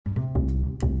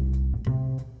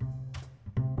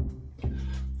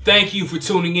Thank you for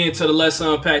tuning in to the Let's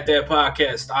Unpack That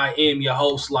podcast. I am your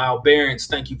host, Lyle Behrens.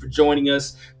 Thank you for joining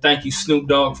us. Thank you, Snoop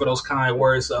Dogg, for those kind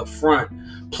words up front.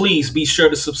 Please be sure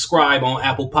to subscribe on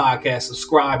Apple Podcasts,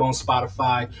 subscribe on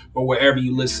Spotify, or wherever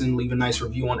you listen. Leave a nice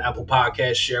review on Apple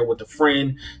Podcasts, share with a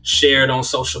friend, share it on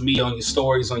social media, on your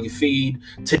stories, on your feed.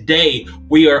 Today,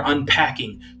 we are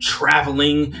unpacking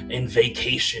traveling and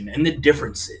vacation and the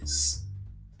differences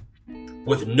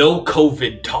with no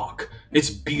COVID talk.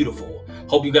 It's beautiful.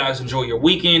 Hope you guys enjoy your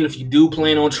weekend. If you do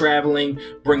plan on traveling,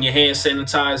 bring your hand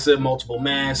sanitizer, multiple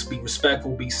masks, be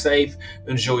respectful, be safe,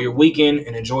 enjoy your weekend,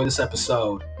 and enjoy this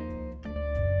episode.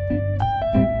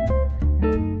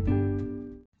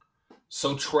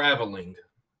 So traveling.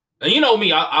 And you know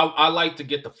me, I like to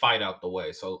get the fight out the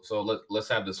way. So let's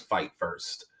have this fight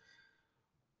first.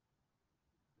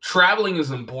 Traveling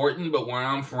is important, but where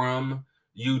I'm from,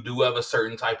 you do have a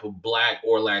certain type of Black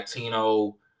or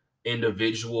Latino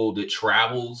individual that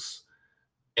travels,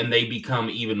 and they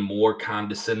become even more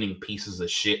condescending pieces of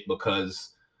shit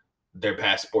because their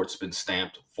passport's been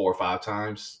stamped 4 or 5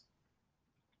 times.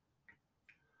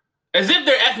 As if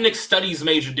their ethnic studies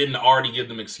major didn't already give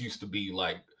them excuse to be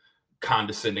like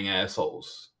condescending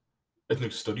assholes.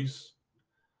 Ethnic studies?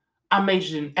 I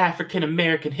majored in African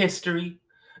American history,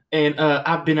 and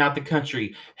I've been out the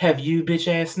country. Have you, bitch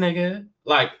ass nigga?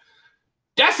 Like,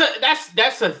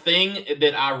 that's a thing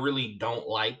that I really don't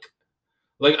like.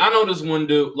 Like, I know this one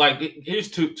dude. Like,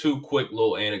 here's two quick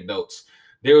little anecdotes.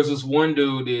 There was this one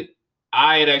dude that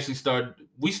I had actually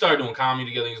we started doing comedy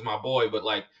together. He was my boy, but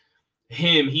like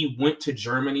he went to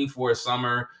Germany for a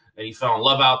summer and he fell in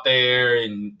love out there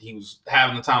and he was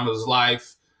having the time of his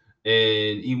life.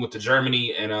 And he went to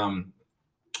Germany and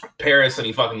Paris and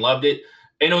he fucking loved it.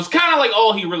 And it was kind of like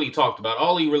all he really talked about.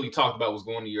 All he really talked about was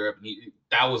going to Europe. And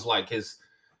that was like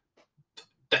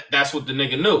that's what the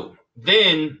nigga knew.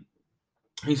 Then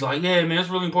he's like, yeah, man, it's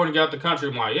really important to get out the country.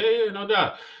 I'm like, yeah, no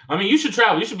doubt. I mean, you should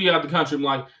travel. You should be out the country. I'm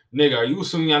like, nigga, are you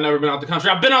assuming I've never been out the country?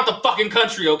 I've been out the fucking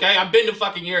country, okay? I've been to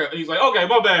fucking Europe. And he's like, okay,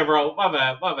 my bad, bro. My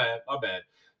bad.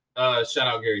 Shout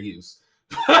out Gary Hughes.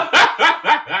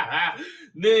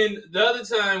 Then the other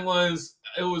time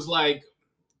it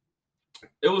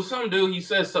was some dude, he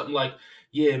said something like,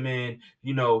 yeah, man,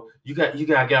 you know, you gotta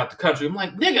get out the country. I'm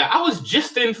like, nigga, I was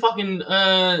just in fucking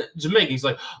Jamaica. He's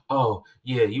like, oh,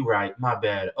 yeah, you right. My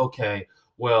bad. Okay.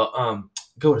 Well,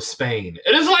 go to Spain.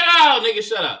 And it's like, oh, nigga,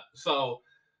 shut up. So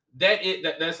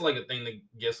that's like a thing that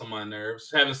gets on my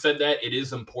nerves. Having said that, it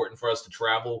is important for us to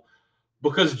travel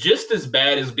because just as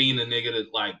bad as being a nigga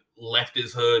that like left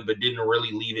his hood but didn't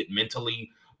really leave it mentally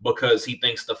because he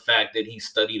thinks the fact that he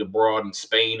studied abroad in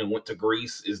Spain and went to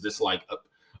Greece is this like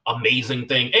amazing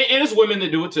thing, and it's women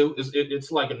that do it too.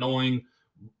 It's like annoying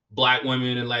Black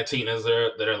women and Latinas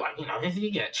that are like, you know,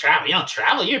 you gotta travel. You don't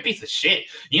travel. You're a piece of shit.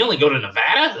 You only go to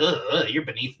Nevada. You're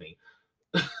beneath me.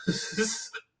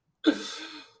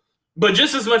 But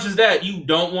just as much as that, you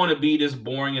don't want to be this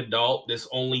boring adult that's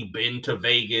only been to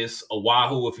Vegas,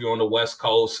 Oahu if you're on the West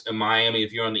Coast, and Miami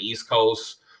if you're on the East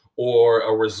Coast, or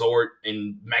a resort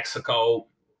in Mexico.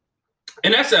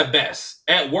 And that's at best.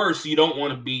 At worst, you don't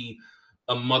want to be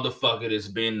a motherfucker that's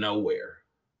been nowhere.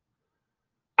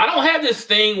 I don't have this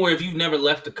thing where if you've never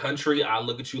left the country, I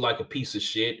look at you like a piece of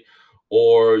shit,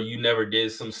 or you never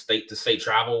did some state to state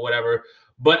travel or whatever.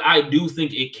 But I do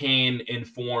think it can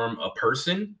inform a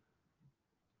person.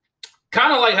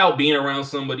 Kind of like how being around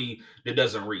somebody that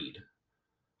doesn't read.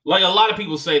 Like a lot of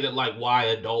people say that like why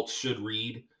adults should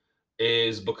read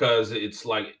is because it's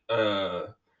like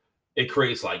it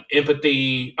creates like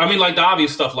empathy. I mean, like the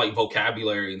obvious stuff like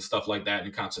vocabulary and stuff like that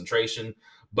and concentration,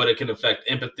 but it can affect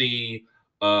empathy,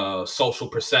 social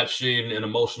perception, and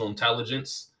emotional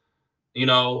intelligence, you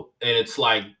know? And it's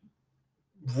like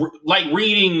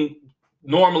reading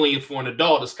normally for an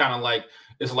adult is kind of like,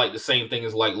 it's like the same thing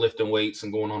as like lifting weights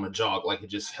and going on a jog. Like it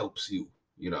just helps you,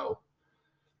 you know?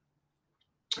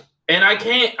 And I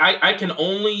can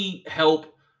only help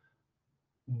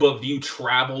but view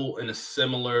travel in a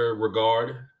similar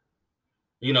regard.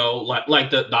 You know, like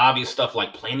the obvious stuff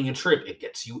like planning a trip, it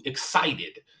gets you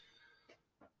excited.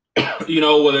 You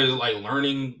know, whether it's like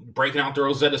learning, breaking out the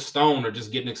Rosetta Stone or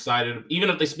just getting excited, even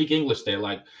if they speak English, they're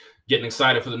like getting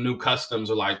excited for the new customs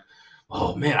or like,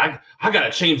 oh man, I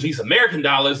gotta change these American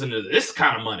dollars into this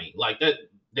kind of money. Like that,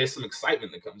 there's some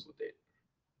excitement that comes with it.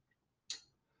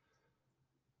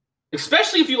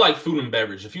 Especially if you like food and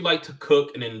beverage, if you like to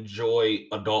cook and enjoy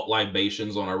adult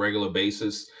libations on a regular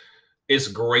basis, it's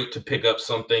great to pick up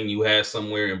something you have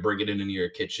somewhere and bring it into your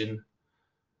kitchen.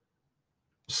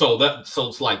 So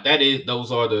it's like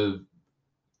those are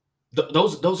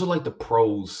like the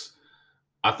pros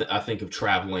I think of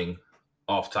traveling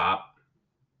off top.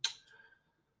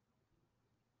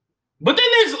 But then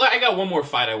there's, I got one more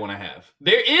fight I want to have.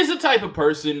 There is a type of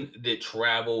person that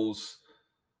travels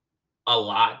a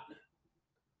lot,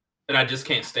 and I just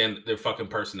can't stand their fucking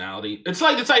personality. It's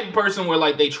like the type of person where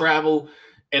like they travel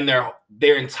and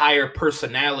their entire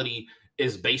personality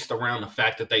is based around the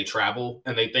fact that they travel,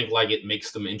 and they think like it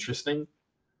makes them interesting.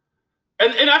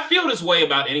 And I feel this way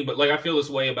about anybody. Like I feel this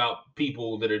way about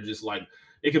people that are just like,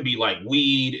 it could be like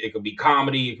weed, it could be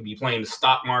comedy, it could be playing the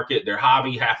stock market, their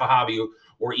hobby, half a hobby,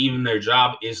 or even their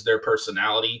job is their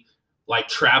personality. Like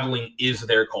traveling is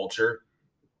their culture.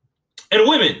 And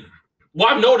women, well,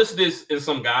 I've noticed this in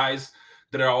some guys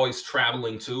that are always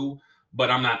traveling too, but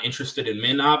I'm not interested in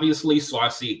men, obviously, so I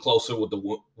see it closer with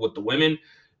the women.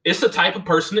 It's the type of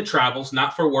person that travels,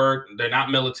 not for work. They're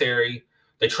not military.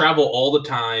 They travel all the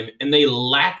time, and they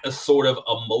lack a sort of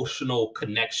emotional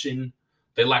connection.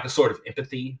 They lack a sort of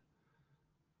empathy.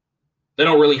 They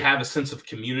don't really have a sense of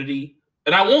community.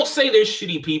 And I won't say they're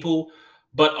shitty people,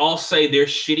 but I'll say their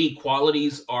shitty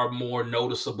qualities are more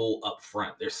noticeable up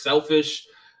front. They're selfish.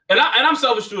 And I'm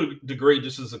selfish to a degree,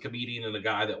 just as a comedian and a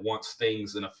guy that wants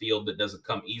things in a field that doesn't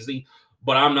come easy.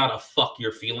 But I'm not a fuck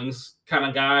your feelings kind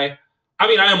of guy. I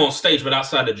mean, I am on stage, but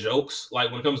outside of jokes, like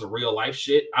when it comes to real life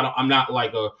shit, I'm not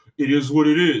like it is what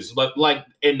it is. But like,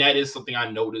 and that is something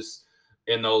I notice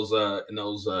in those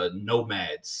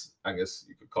nomads, I guess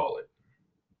you could call it.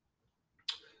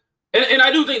 And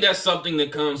I do think that's something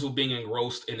that comes with being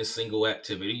engrossed in a single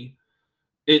activity.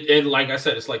 And like I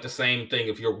said, it's like the same thing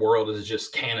if your world is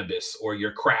just cannabis or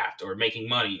your craft or making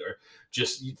money or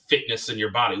just fitness in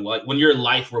your body. Like when your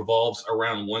life revolves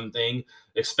around one thing,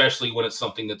 especially when it's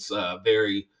something that's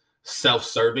very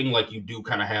self-serving, like you do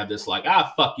kind of have this like,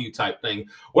 fuck you type thing.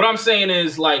 What I'm saying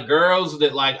is like girls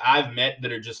that like I've met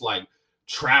that are just like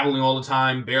traveling all the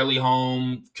time, barely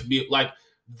home, commute, like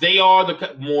they are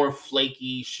the more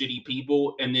flaky, shitty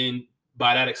people. And then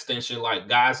by that extension, like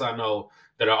guys I know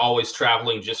that are always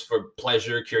traveling just for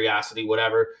pleasure, curiosity,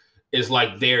 whatever, is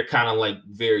like they're kind of like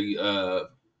they're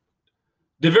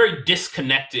very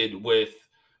disconnected with,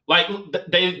 like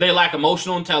they lack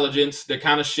emotional intelligence. They're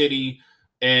kind of shitty,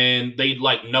 and they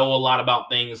like know a lot about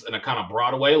things in a kind of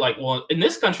broad way. Like, well, in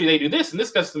this country they do this, and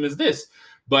this custom is this.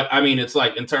 But I mean, it's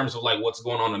like in terms of like what's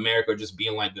going on in America, just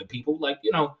being like good people, like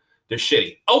they're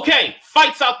shitty. Okay,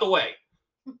 fights out the way.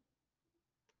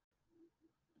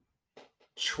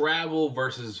 Travel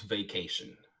versus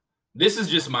vacation. This is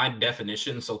just my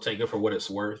definition, so take it for what it's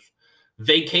worth.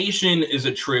 Vacation is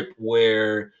a trip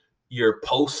where you're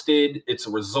posted, it's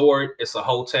a resort, it's a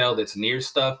hotel that's near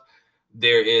stuff.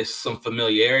 There is some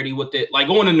familiarity with it, like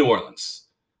going to New Orleans.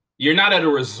 You're not at a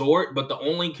resort, but the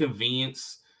only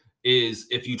convenience is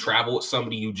if you travel with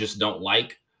somebody you just don't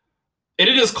like. And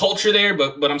it is culture there,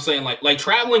 but I'm saying like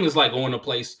traveling is like going to a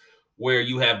place where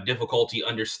you have difficulty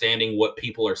understanding what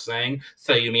people are saying.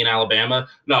 So you mean Alabama?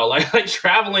 No, like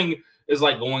traveling is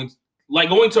like going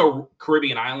to a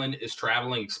Caribbean island is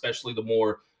traveling, especially the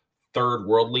more third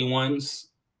worldly ones.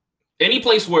 Any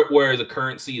place where the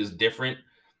currency is different,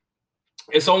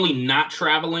 it's only not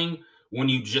traveling when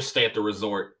you just stay at the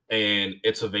resort and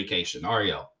it's a vacation.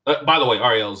 Ariel. By the way,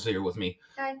 Ariel's here with me.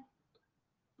 Hi.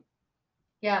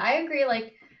 Yeah, I agree.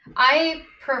 Like, I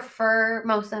prefer,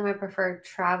 most of the time I prefer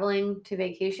traveling to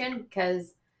vacation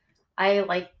because I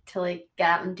like to like get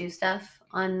out and do stuff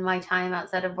on my time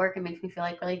outside of work. It makes me feel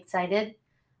like really excited.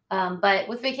 But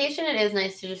with vacation, it is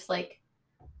nice to just like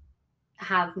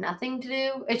have nothing to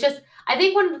do. It's just, I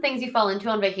think one of the things you fall into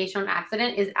on vacation on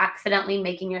accident is accidentally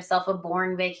making yourself a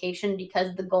boring vacation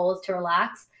because the goal is to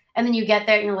relax. And then you get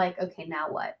there and you're like, okay,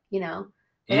 now what? Like,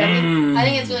 I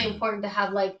think it's really important to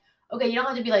have like, okay, you don't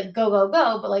have to be like, go, go,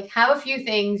 go, but like have a few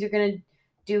things you're going to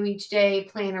do each day,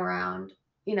 plan around,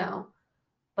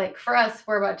 like for us,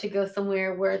 we're about to go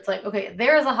somewhere where it's like, okay,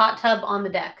 there is a hot tub on the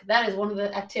deck. That is one of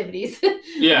the activities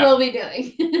we'll be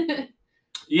doing.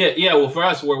 Yeah. Well, for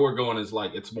us, where we're going is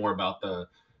like, it's more about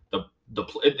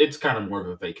it's kind of more of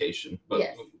a vacation, but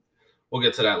yes. We'll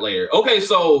get to that later. Okay.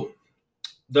 So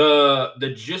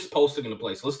the just posting in the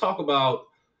place, let's talk about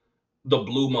the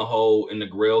Blue Maho and the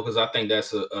grill, because I think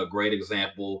that's a great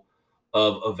example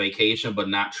of a vacation, but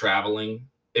not traveling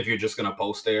if you're just going to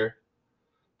post there.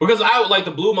 Because I would like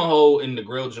the Blue Maho and the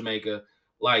grill Jamaica.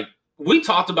 Like, we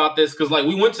talked about this because, like,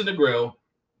 we went to the grill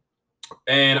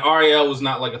and Ariel was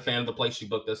not like a fan of the place she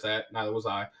booked us at. Neither was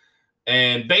I.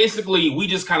 And basically, we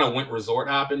just kind of went resort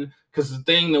hopping because the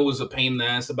thing that was a pain in the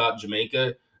ass about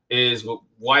Jamaica is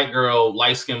white girl,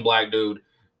 light skinned black dude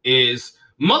is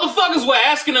Motherfuckers were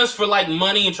asking us for like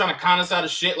money and trying to con us out of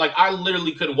shit. Like I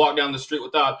literally couldn't walk down the street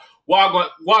without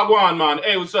wagwan man.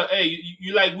 Hey, what's up? Hey,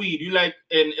 you like weed? You like?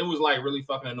 And it was like really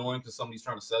fucking annoying because somebody's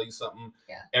trying to sell you something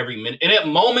every minute. And at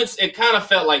moments, it kind of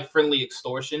felt like friendly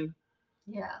extortion.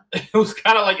 Yeah, it was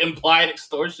kind of like implied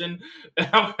extortion. You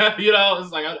know,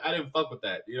 it's like I didn't fuck with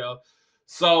that. You know,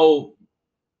 so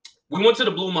we went to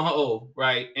the Blue Mahal,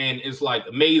 right? And it's like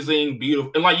amazing,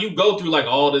 beautiful. And like you go through like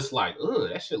all this, like, ugh,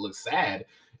 that shit looks sad.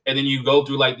 And then you go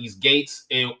through like these gates.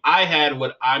 And I had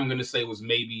what I'm gonna say was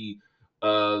maybe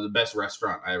the best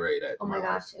restaurant I ate at. Oh my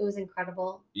gosh, it was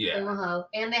incredible. Yeah. Blue Mahal.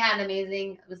 And they had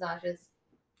amazing massages.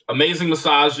 Amazing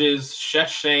massages. Chef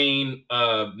Shane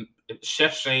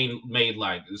made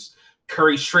like this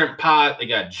curry shrimp pot. They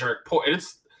got jerk pork.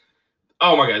 It's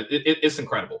oh my god, it's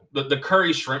incredible. The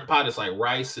curry shrimp pot is like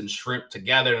rice and shrimp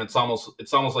together, and it's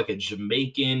almost like a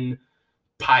Jamaican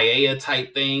paella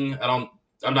type thing. I'm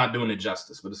not doing it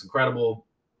justice, but it's incredible.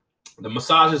 The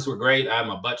massages were great. I had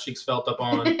my butt cheeks felt up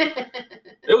on.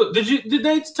 Did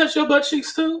they touch your butt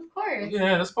cheeks too? Of course.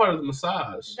 Yeah, that's part of the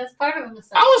massage. That's part of the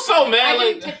massage. I was so mad.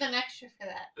 I didn't tip them extra for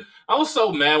that. I was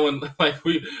so mad when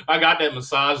I got that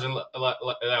massage and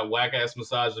that whack ass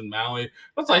massage in Maui. I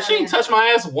was like, she didn't touch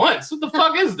my ass once. What the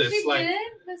fuck is this? She like,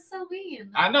 did? That's so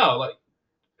mean. I know. Like,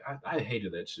 I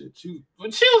hated that shit. She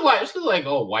was like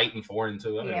all white and foreign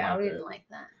too. We didn't like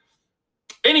that.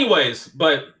 Anyways,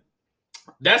 but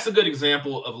that's a good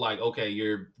example of like, okay,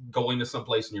 you're going to some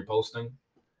place and you're posting.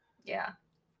 Yeah.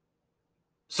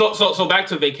 So back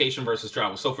to vacation versus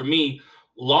travel. So for me,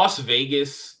 Las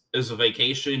Vegas is a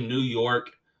vacation. New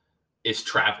York is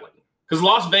traveling. Because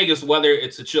Las Vegas, whether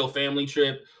it's a chill family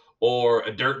trip or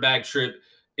a dirtbag trip,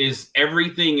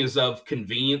 everything is of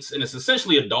convenience. And it's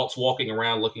essentially adults walking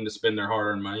around looking to spend their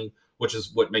hard-earned money, which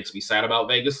is what makes me sad about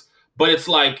Vegas. But it's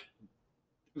like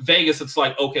Vegas, it's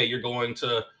like, okay, you're going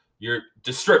to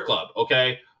the strip club,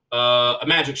 okay? A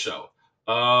magic show.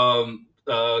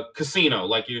 Casino,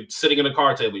 like you're sitting at a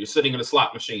card table, you're sitting in a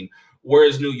slot machine.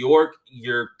 Whereas New York,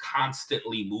 you're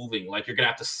constantly moving. Like you're gonna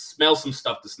have to smell some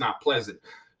stuff that's not pleasant.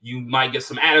 You might get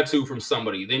some attitude from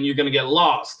somebody. Then you're gonna get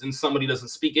lost, and somebody doesn't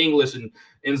speak English and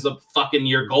ends up fucking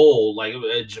your goal, like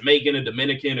a Jamaican, a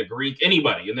Dominican, a Greek,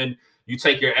 anybody. And then you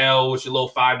take your L with your little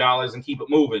 $5 and keep it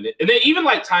moving. And then even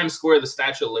like Times Square, the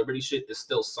Statue of Liberty shit is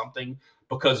still something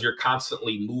because you're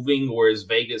constantly moving, whereas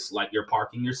Vegas, like you're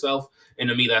parking yourself. And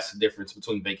to me, that's the difference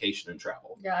between vacation and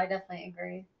travel. Yeah, I definitely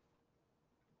agree.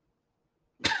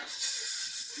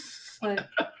 What?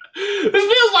 This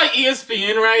feels like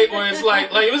ESPN, right? Where it's like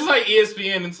it was like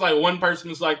ESPN. It's like one person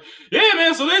is like, "Yeah,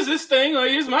 man, so there's this thing. Like,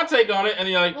 here's my take on it," and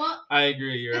you're like, well, "I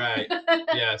agree. You're right.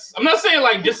 Yes." I'm not saying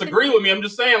like disagree with me. I'm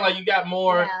just saying like you got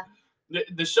more. Yeah.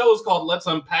 The show is called Let's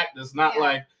Unpack This, not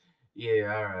like,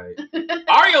 yeah, all right.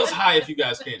 Ario's high if you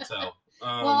guys can't tell.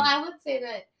 Well, I would say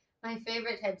that my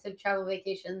favorite types of travel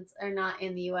vacations are not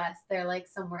in the U.S. They're like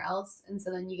somewhere else, and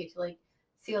so then you get to like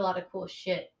see a lot of cool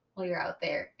shit while you're out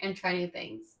there and try new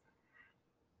things.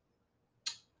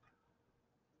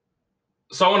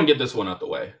 So I want to get this one out the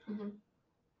way. Mm-hmm.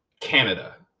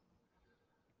 Canada.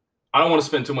 I don't want to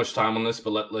spend too much time on this,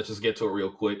 but let's just get to it real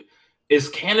quick. Is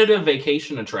Canada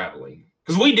vacation or traveling?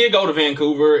 Because we did go to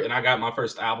Vancouver, and I got my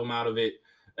first album out of it,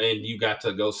 and you got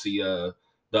to go see the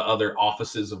other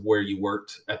offices of where you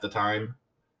worked at the time.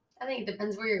 I think it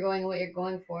depends where you're going and what you're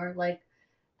going for. Like,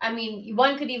 I mean,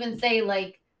 one could even say,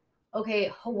 like,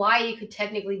 okay, Hawaii could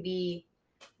technically be,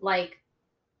 like,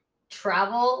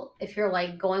 travel if you're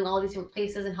like going all these different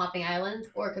places and hopping islands,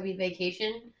 or it could be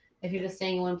vacation if you're just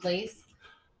staying in one place.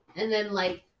 And then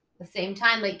like the same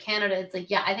time, like Canada, it's like,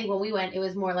 yeah, I think when we went, it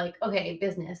was more like, okay,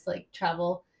 business, like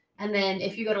travel. And then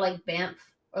if you go to like Banff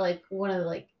or like one of the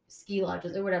like ski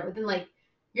lodges or whatever, then like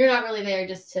you're not really there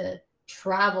just to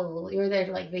travel. You're there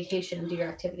to like vacation and do your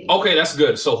activities. Okay, that's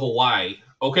good. So Hawaii.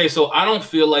 Okay, so I don't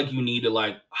feel like you need to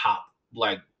like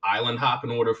island hop in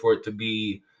order for it to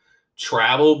be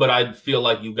travel, but I feel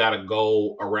like you got to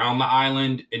go around the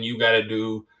island, and you got to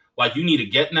do like, you need to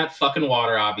get in that fucking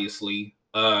water, obviously.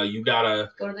 You got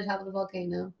to go to the top of the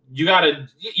volcano. You got to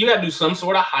do some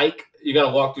sort of hike. You got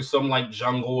to walk through some like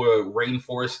jungle or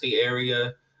rainforesty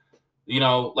area. You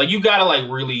know, like you got to like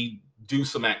really do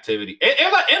some activity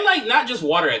and like not just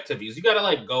water activities. You got to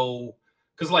like go,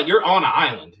 because like you're on an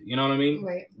island, you know what I mean?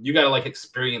 Right. You got to like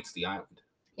experience the island.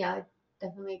 Yeah, I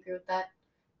definitely agree with that.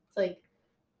 It's like,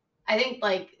 I think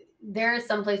like there are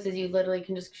some places you literally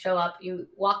can just show up, you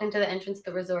walk into the entrance of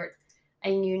the resort,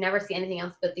 and you never see anything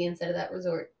else but the inside of that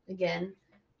resort again.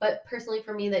 But personally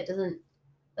for me, that's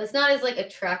not as like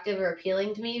attractive or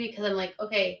appealing to me, because I'm like,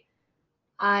 okay,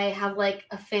 I have like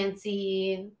a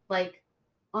fancy like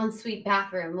ensuite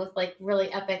bathroom with like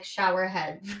really epic shower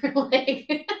head for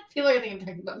like people are gonna think I'm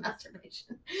talking about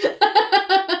masturbation.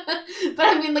 But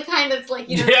I mean the kind that's like,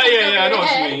 you know, yeah, I know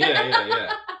what you mean.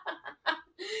 Yeah.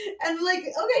 And like,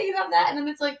 okay, you have that, and then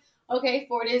it's like, okay,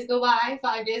 4 days go by,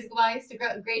 5 days go by, still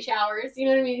got great showers. You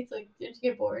know what I mean? It's like, don't you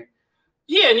get bored?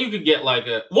 Yeah, and you could get like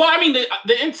a. Well, I mean,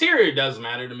 the interior does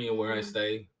matter to me and where I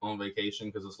stay on vacation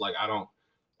because it's like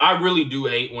I really do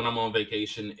hate when I'm on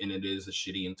vacation and it is a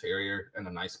shitty interior and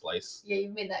a nice place. Yeah,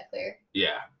 you've made that clear.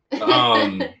 Yeah.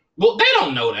 Well, they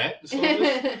don't know that.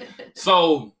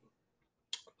 So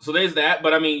there's that.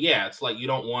 But I mean, yeah, it's like you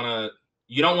don't want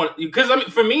because I mean,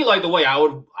 for me, like the way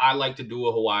I like to do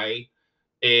a Hawaii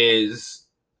is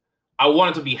I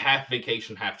want it to be half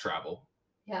vacation, half travel.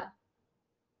 Yeah.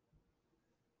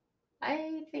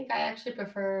 I think I actually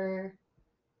prefer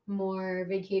more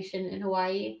vacation in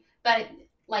Hawaii, but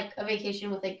like a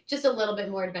vacation with like just a little bit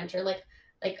more adventure. Like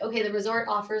okay, the resort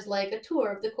offers like a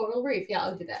tour of the coral reef. Yeah,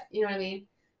 I'll do that. You know what I mean?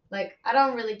 Like I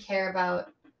don't really care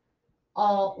about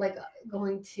all like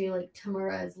going to like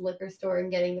Tamura's liquor store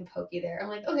and getting the poke there. I'm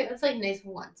like, okay, that's like nice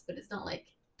once, but it's not like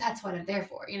that's what I'm there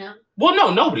for, you know? Well,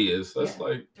 no, nobody is. That's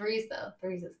like Threes though.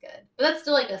 Threes is good, but that's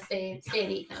still like a stay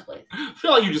and eat kind of place. I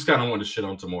feel like you just kind of want to shit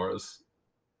on Tamura's.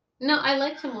 No, I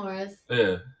like Tamura's.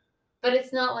 Yeah, but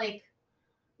it's not like.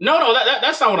 No,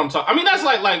 that's not what I'm talking. I mean, that's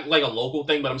like a local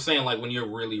thing, but I'm saying like when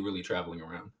you're really, really traveling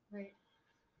around. Right.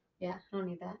 Yeah, I don't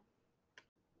need that.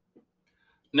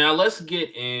 Now let's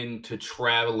get into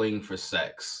traveling for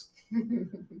sex.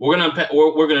 we're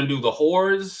gonna do the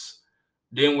whores,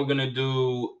 then we're gonna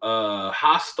do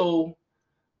hostel,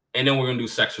 and then we're gonna do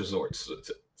sex resorts. So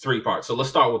it's 3 parts. So let's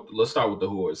start with the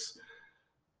whores.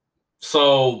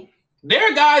 So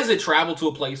there are guys that travel to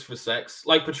a place for sex,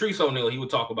 like Patrice O'Neal. He would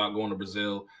talk about going to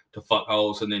Brazil to fuck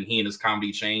hoes, and then he and his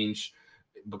comedy changed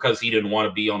because he didn't want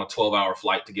to be on a 12-hour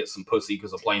flight to get some pussy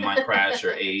because a plane might crash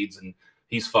or AIDS, and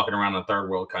he's fucking around in a third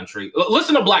world country.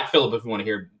 Listen to Black Phillip if you want to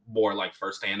hear more like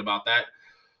firsthand about that.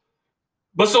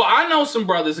 But so I know some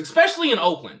brothers, especially in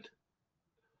Oakland,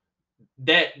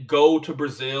 that go to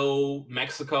Brazil,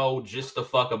 Mexico just to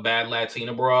fuck a bad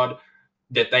Latina broad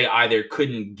that they either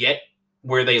couldn't get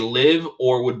where they live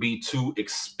or would be too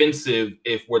expensive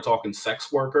if we're talking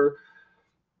sex worker.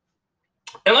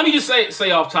 And let me just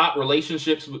say off top, relations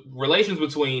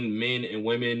between men and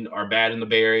women are bad in the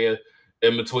Bay Area,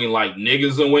 and between like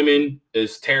niggas and women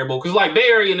is terrible. Because like Bay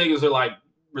Area niggas are like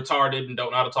retarded and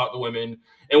don't know how to talk to women.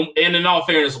 And in all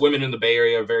fairness, women in the Bay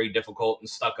Area are very difficult and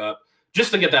stuck up.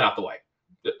 Just to get that out the way.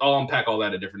 I'll unpack all that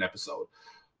in a different episode.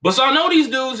 But so I know these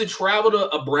dudes that travel to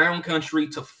a brown country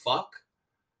to fuck,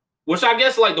 which I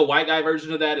guess like the white guy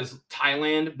version of that is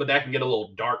Thailand, but that can get a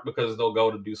little dark because they'll go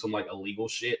to do some like illegal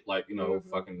shit, like, you know,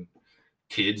 fucking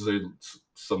kids or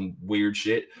some weird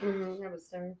shit. I have a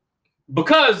story.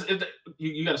 Because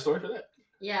you got a story for that?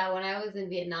 Yeah, when I was in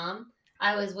Vietnam,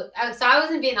 I was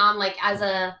in Vietnam like as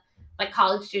a like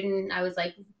college student. I was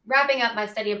like wrapping up my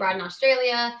study abroad in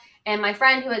Australia, and my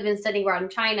friend who had been studying abroad in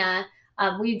China,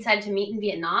 we decided to meet in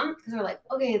Vietnam because we're like,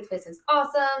 okay, this place is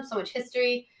awesome, so much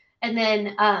history. And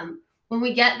then when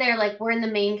we get there, like we're in the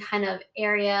main kind of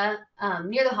area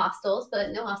near the hostels,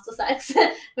 but no hostel sex.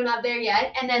 We're not there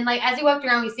yet. And then like as you walk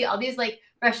around, we see all these like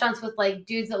restaurants with like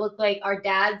dudes that look like our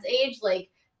dad's age, like,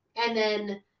 and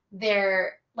then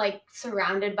they're like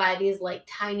surrounded by these like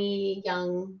tiny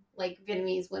young like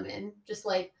Vietnamese women, just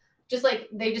like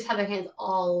they just have their hands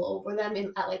all over them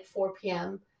at like 4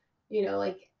 p.m. You know,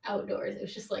 like outdoors. It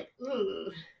was just like,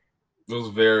 ooh. It was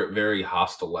very, very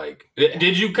hostile-like. Yeah.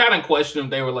 Did you kind of question if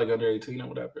they were like under 18 or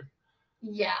whatever?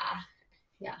 Yeah.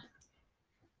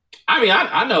 I mean,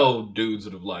 I know dudes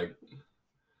that have like.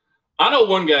 I know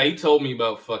one guy. He told me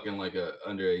about fucking like a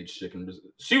underage chicken.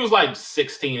 She was like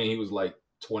 16 and he was like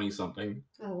 20 something.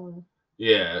 Oh.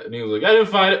 Yeah, and he was like, I didn't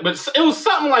find it, but it was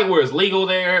something like where it's legal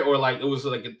there, or like it was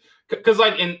like, because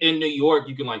like in New York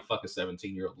you can like fuck a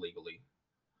 17-year-old legally.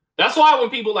 That's why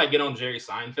when people like get on Jerry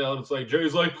Seinfeld, it's like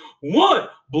Jerry's like,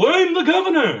 what? Blame the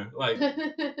governor, like,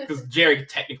 because Jerry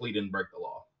technically didn't break the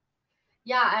law.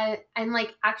 Yeah, and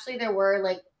like actually there were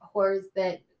like whores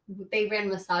that they ran a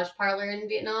massage parlor in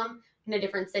Vietnam in a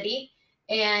different city,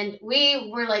 and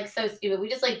we were like so stupid. We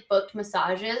just like booked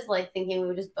massages, like thinking we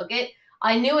would just book it.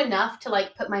 I knew enough to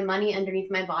like put my money underneath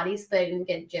my body so that I didn't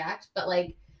get jacked, but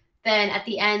like then at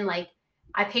the end, like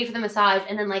I paid for the massage,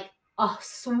 and then like a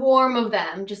swarm of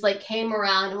them just like came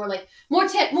around and were like, more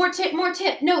tip.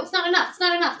 No, it's not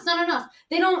enough.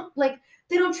 They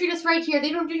don't treat us right here.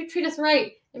 They don't treat us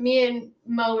right. And me and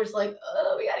Mo were just like,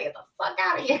 oh, we gotta get the fuck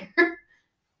out of here.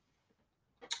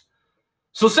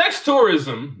 So sex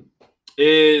tourism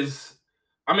is,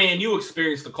 I mean, you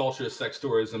experience the culture of sex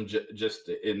tourism just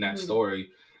in that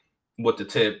story. What the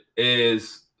tip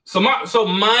is. So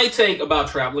my take about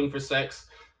traveling for sex.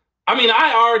 I mean,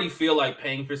 I already feel like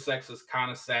paying for sex is kind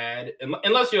of sad,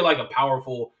 unless you're like a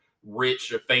powerful,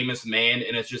 rich, or famous man,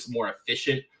 and it's just more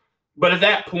efficient. But at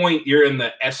that point, you're in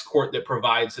the escort that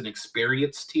provides an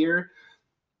experience tier.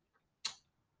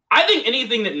 I think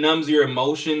anything that numbs your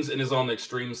emotions and is on the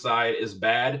extreme side is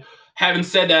bad. Having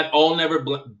said that, I'll never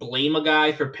blame a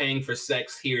guy for paying for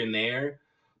sex here and there,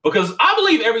 because I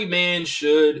believe every man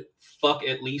should fuck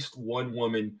at least one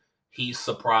woman he's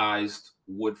surprised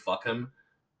would fuck him.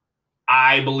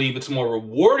 I believe it's more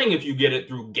rewarding if you get it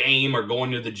through game or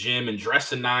going to the gym and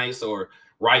dressing nice or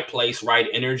right place, right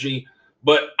energy.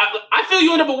 But I feel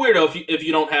you end up a weirdo if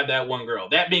you don't have that one girl.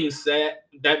 That being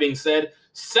said,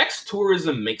 sex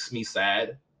tourism makes me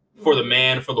sad for the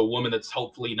man, for the woman that's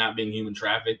hopefully not being human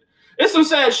trafficked. It's some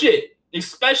sad shit,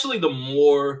 especially the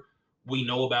more we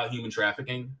know about human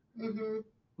trafficking. Mm-hmm.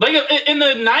 Like in the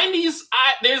 90s,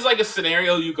 there's like a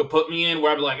scenario you could put me in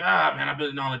where I'd be like, man, I've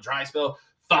been on a dry spell.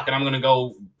 Fuck it, I'm going to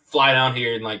go fly down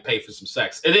here and like pay for some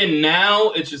sex. And then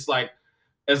now it's just like,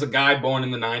 as a guy born in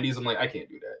the 90s, I'm like, I can't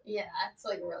do that. Yeah, it's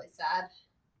like really sad.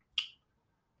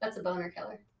 That's a boner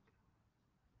killer.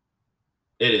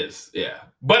 It is, yeah.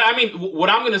 But I mean, what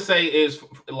I'm going to say is,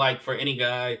 like, for any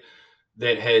guy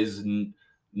that has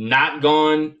not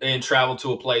gone and traveled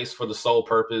to a place for the sole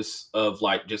purpose of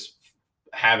like just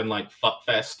having like fuck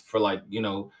fest for like,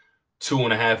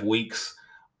 2.5 weeks,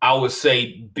 I would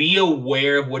say be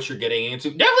aware of what you're getting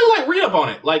into. Definitely like read up on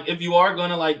it. Like if you are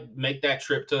going to like make that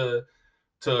trip to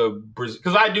Brazil,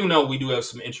 because I do know we do have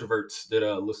some introverts that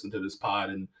listen to this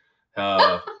pod and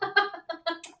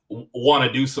want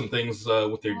to do some things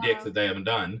with their dick that they haven't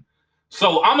done.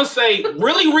 So I'm gonna say,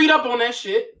 really read up on that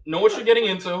shit. Know what you're getting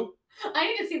into. I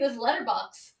need to see this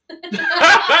letterbox.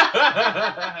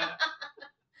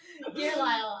 Dear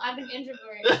Lyle, I'm an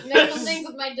introvert. There's some things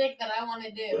with my dick that I want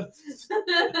to do.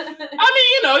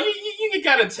 I mean, you can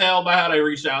kind of tell by how they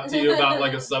reach out to you about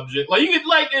like a subject. Like you could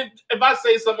like if I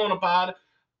say something on a pod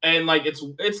and like it's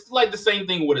like the same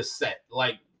thing with a set,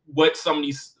 like what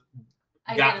somebody's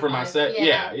got for my set.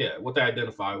 Yeah, what they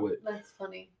identify with. That's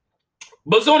funny.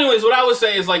 But so anyways, what I would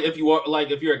say is like if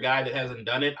you're a guy that hasn't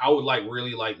done it, I would like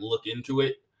really like look into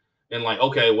it and like,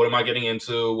 okay, what am I getting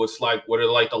into? What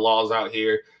are like the laws out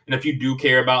here? And if you do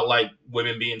care about like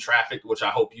women being trafficked, which I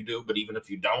hope you do, but even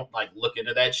if you don't, like look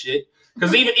into that shit.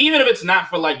 Because even if it's not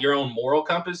for like your own moral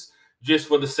compass, just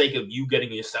for the sake of you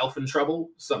getting yourself in trouble,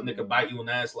 something that could bite you in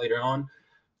the ass later on.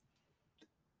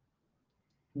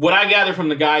 What I gather from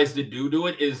the guys that do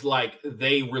it is like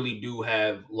they really do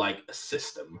have like a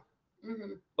system.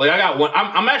 Mm-hmm. Like I got one.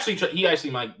 I'm actually. He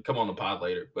actually might come on the pod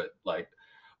later, but like,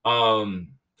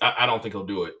 I don't think he'll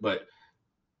do it. But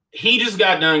he just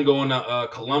got done going to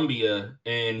Colombia,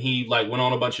 and he like went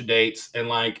on a bunch of dates. And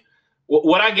like,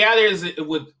 what I gather is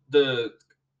with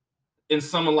in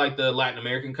some of like the Latin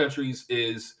American countries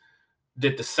is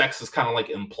that the sex is kind of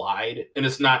like implied, and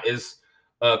it's not as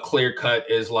clear cut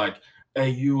as like,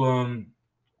 hey, you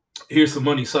here's some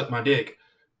money, suck my dick.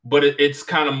 But it's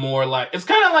kind of more like it's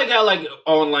kind of like how like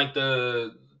on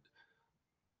the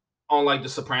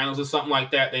Sopranos or something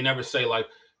like that. They never say like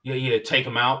yeah take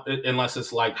them out unless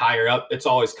it's like higher up. It's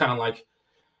always kind of like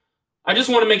I just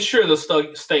want to make sure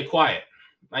they'll stay quiet.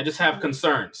 I just have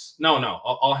concerns. No,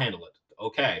 I'll handle it.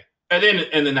 Okay,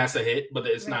 and then that's a hit, but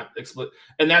it's not explicit.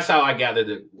 And that's how I gather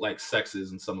that like sex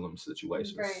is in some of them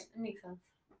situations. Right, that makes sense.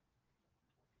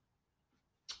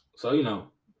 So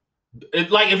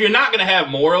like if you're not gonna have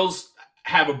morals,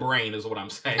 have a brain is what I'm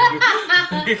saying.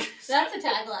 That's a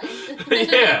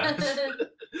tagline. Yeah.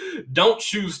 Don't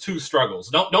choose two struggles.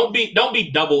 Don't be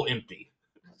double empty.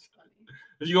 That's funny.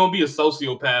 If you're gonna be a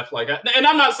sociopath, like, and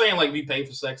I'm not saying like be paid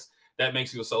for sex that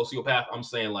makes you a sociopath. I'm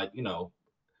saying like do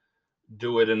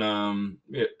it in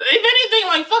if anything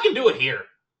like fucking do it here.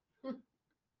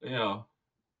 No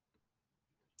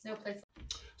place.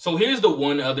 So here's the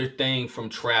one other thing from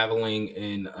traveling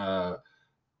and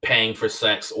paying for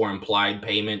sex or implied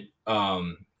payment.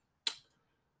 I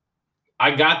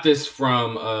got this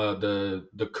from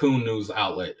the Coon News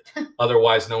outlet,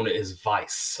 otherwise known as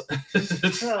Vice.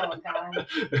 Oh God!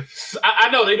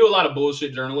 I know they do a lot of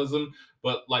bullshit journalism,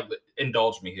 but like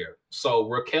indulge me here. So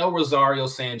Raquel Rosario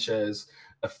Sanchez,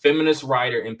 a feminist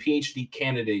writer and PhD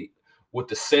candidate with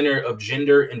the Center of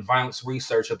Gender and Violence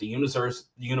Research at the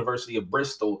University of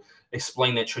Bristol,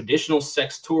 explained that traditional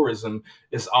sex tourism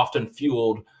is often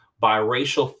fueled by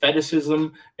racial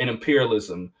fetishism and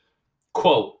imperialism.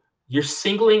 Quote, You're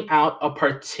singling out a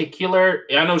particular,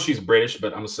 I know she's British,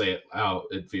 but I'm going to say it how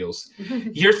it feels.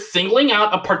 You're singling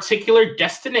out a particular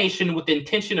destination with the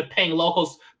intention of paying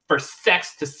locals for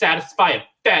sex to satisfy a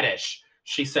fetish,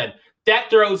 she said. That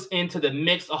throws into the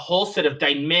mix a whole set of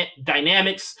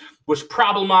dynamics which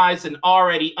problemize an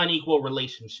already unequal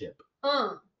relationship.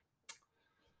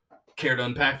 Care to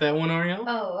unpack that one, Ariel?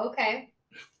 Oh, okay.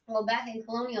 Well, back in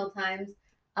colonial times,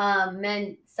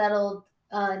 men settled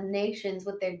nations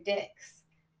with their dicks.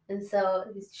 And so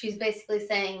she's basically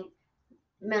saying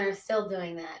men are still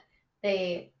doing that.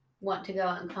 They want to go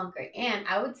out and conquer. And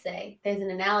I would say there's an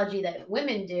analogy that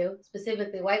women do,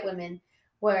 specifically white women,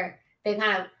 where they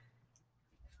kind of,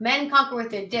 men conquer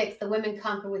with their dicks, the women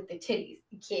conquer with their titties,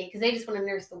 okay? Because they just want to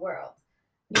nurse the world.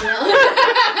 You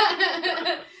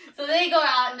know? So they go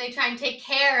out and they try and take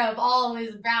care of all of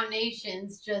these brown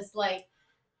nations, just like,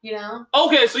 you know?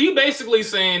 Okay, so you basically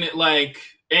saying it like,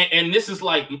 and this is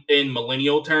like in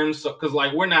millennial terms, because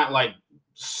like we're not like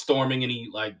storming any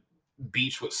like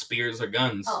beach with spears or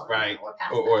guns, right?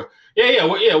 Or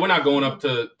we're not going up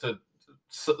to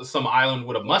some island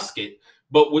with a musket.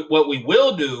 But what we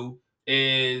will do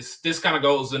is this kind of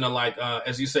goes into like,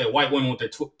 as you say, white women with their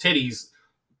titties,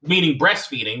 meaning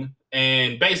breastfeeding,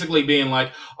 and basically being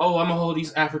like, oh, I'm gonna hold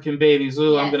these African babies.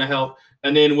 Oh, yes. I'm gonna help.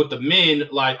 And then with the men,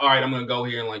 like, all right, I'm gonna go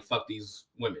here and like fuck these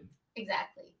women.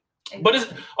 Exactly. But is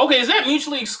that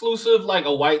mutually exclusive, like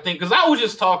a white thing? Because I was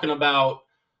just talking about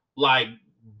like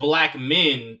black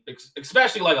men,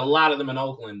 especially like a lot of them in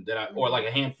Oakland or like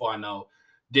a handful I know,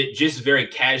 that just very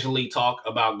casually talk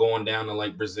about going down to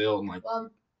like Brazil and like.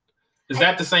 Is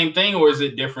that the same thing, or is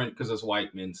it different because it's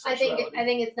white men's sexuality? I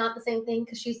think it's not the same thing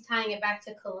because she's tying it back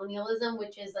to colonialism,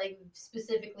 which is like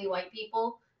specifically white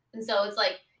people, and so it's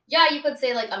like, yeah, you could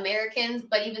say like Americans,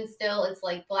 but even still, it's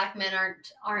like black men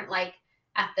aren't like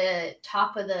at the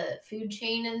top of the food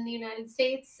chain in the United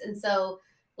States, and so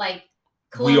like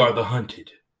we are the hunted.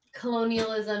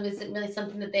 Colonialism isn't really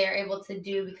something that they are able to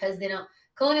do because they don't.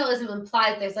 Colonialism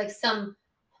implies there's like some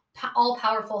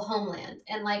all-powerful homeland,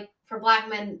 and like. For black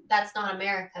men, that's not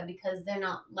America because they're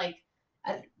not like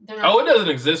they're not. Oh, it doesn't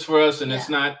exist for us, and it's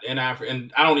not in Africa.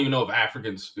 And I don't even know if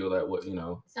Africans feel that way. You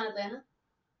know, it's not Atlanta.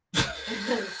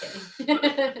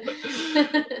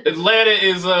 Atlanta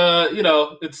is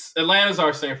Atlanta's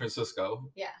our San Francisco.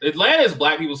 Yeah, Atlanta is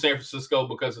black people's San Francisco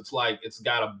because it's like it's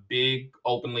got a big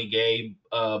openly gay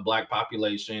black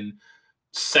population.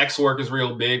 Sex work is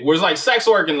real big. Whereas like sex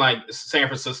work in like San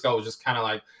Francisco is just kind of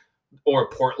like. Or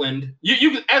Portland,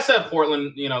 you could SF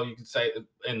Portland, you know, you could say,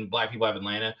 and black people have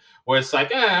Atlanta, where it's like,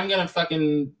 I'm gonna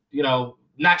fucking, you know,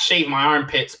 not shave my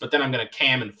armpits, but then I'm gonna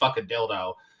cam and fuck a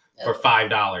dildo for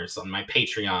 $5 on my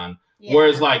Patreon. Yeah.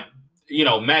 Whereas like, you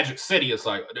know, Magic City, it's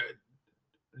like,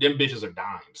 them bitches are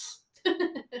dimes,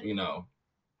 you know.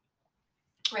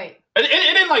 Right. And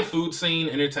then like food scene,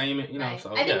 entertainment, you know. Right.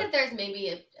 So I think that there's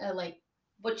maybe a like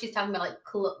what she's talking about, like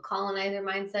colonizer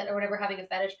mindset or whatever, having a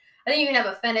fetish. I think you can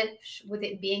have a fetish with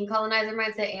it being colonizer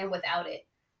mindset and without it.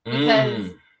 Because,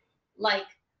 like,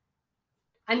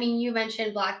 I mean, you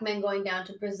mentioned black men going down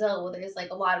to Brazil where there's,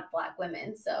 like, a lot of black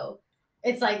women. So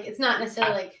it's, like, it's not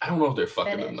necessarily, like... I don't know if they're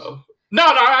fucking fetish. Them, though. No,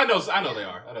 I know they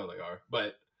are. I know they are.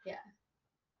 But... Yeah.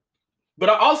 But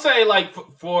I'll say, like,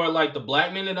 for like, the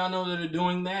black men that I know that are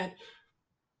doing that,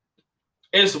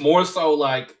 it's more so,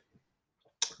 like,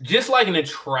 just, like, an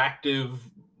attractive...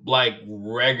 like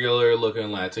regular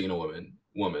looking Latino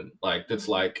woman, like that's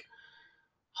like,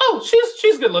 oh,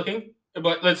 she's good looking,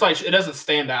 but it's like it doesn't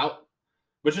stand out,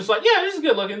 but just like, yeah, she's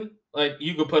good looking. Like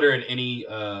you could put her in any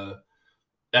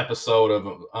episode of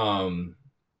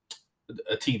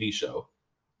a TV show.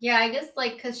 Yeah, I guess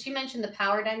like because she mentioned the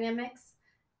power dynamics,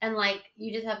 and like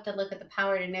you just have to look at the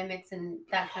power dynamics and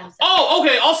that kind of stuff. Oh,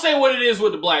 okay, I'll say what it is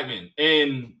with the black men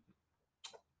and.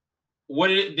 What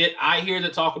did I hear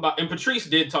that talk about, and Patrice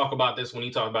did talk about this when he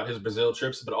talked about his Brazil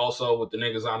trips, but also with the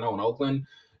niggas I know in Oakland,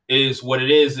 is what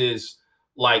it is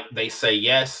like they say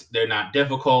yes, they're not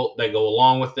difficult, they go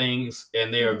along with things,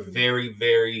 and they are very,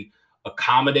 very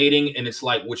accommodating, and it's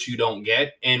like what you don't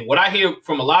get. And what I hear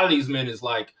from a lot of these men is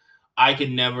like, I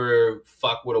could never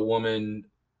fuck with an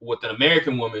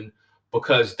American woman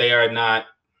because they are not,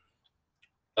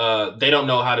 they don't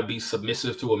know how to be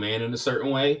submissive to a man in a certain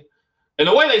way. And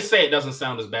the way they say it doesn't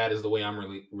sound as bad as the way I'm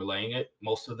really relaying it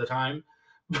most of the time.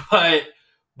 But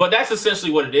that's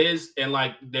essentially what it is. And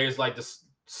like, there's like this,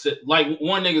 like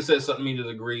one nigga said something to me to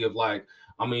the degree of like,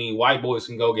 I mean, white boys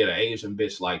can go get an Asian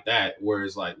bitch like that.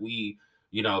 Whereas like we,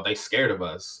 you know, they scared of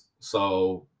us.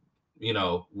 So, you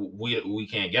know, we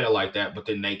can't get it like that, but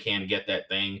then they can get that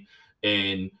thing.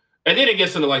 And And then it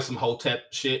gets into like some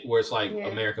Hotep shit where it's like Yeah.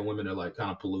 American women are like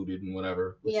kind of polluted and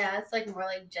whatever. Yeah, it's like more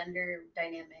like gender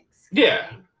dynamics.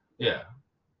 Yeah. Yeah.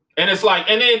 And it's like,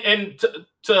 and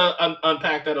to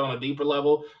unpack that on a deeper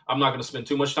level, I'm not going to spend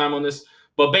too much time on this,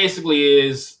 but basically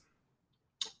is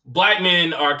black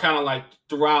men are kind of like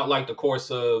throughout like the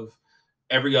course of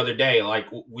every other day, like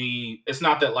it's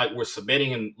not that like we're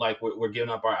submitting and like we're giving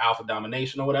up our alpha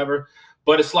domination or whatever,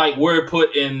 but it's like we're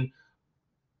put in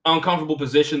uncomfortable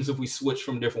positions if we switch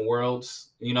from different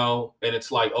worlds, you know. And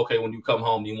it's like, okay, when you come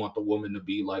home, you want the woman to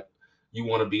be like, you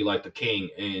want to be like the king,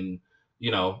 and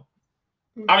you know,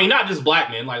 I mean, not just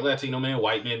black men, like Latino men,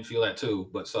 white men feel that too.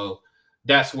 But so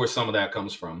that's where some of that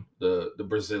comes from, the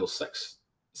Brazil sex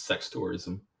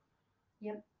tourism.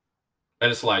 Yep.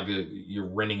 And it's like you're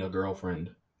renting a girlfriend.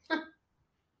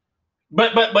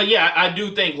 but yeah, I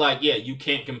do think like, yeah, you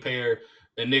can't compare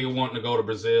a nigga wanting to go to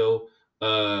Brazil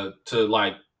to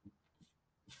like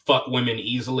fuck women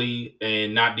easily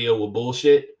and not deal with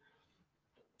bullshit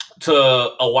to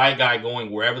a white guy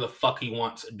going wherever the fuck he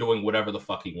wants, doing whatever the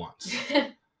fuck he wants.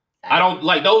 I don't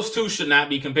like, those two should not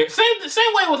be compared. Same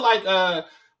way with like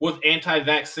with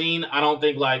anti-vaccine. I don't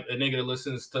think like a nigga that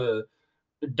listens to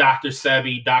Dr.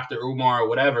 Sebi, Dr. Umar, or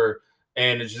whatever,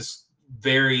 and it's just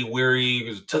very weary. It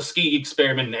was a Tuskegee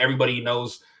experiment, and everybody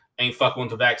knows ain't fucking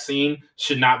with the vaccine,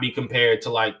 should not be compared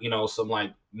to like, you know, some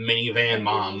like minivan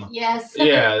mom. Yes.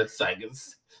 Yeah, it's like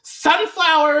it's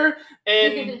sunflower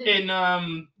and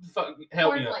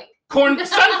help me out.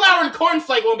 Sunflower and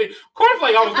cornflake won't be.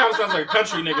 Cornflake almost kind of sounds like a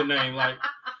country nigga name,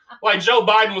 like Joe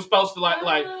Biden was supposed to like.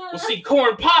 Well, see,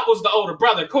 Corn Pop was the older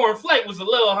brother. Cornflake was the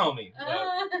little homie.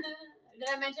 Did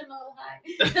I mention Little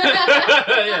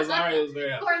High? Yeah, sorry, it was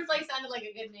very. Cornflake sounded like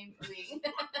a good name for me.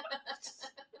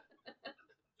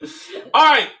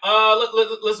 All right,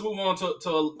 let's move on to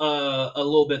a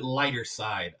little bit lighter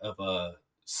side of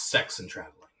sex and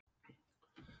traveling.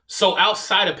 So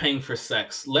outside of paying for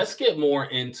sex, let's get more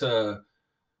into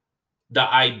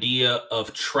the idea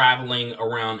of traveling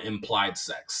around implied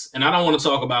sex. And I don't want to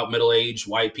talk about middle-aged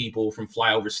white people from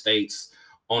flyover states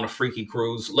on a freaky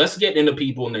cruise. Let's get into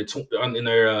people in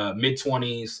their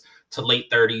mid-20s to late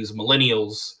 30s,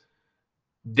 millennials,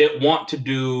 that want to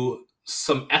do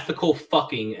some ethical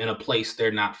fucking in a place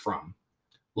they're not from.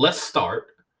 Let's start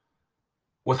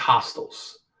with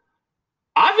hostels.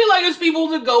 I feel like there's people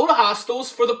that go to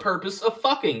hostels for the purpose of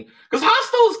fucking. Because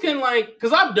hostels can like,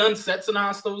 because I've done sets in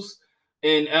hostels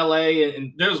in LA,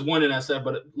 and there's one in SF,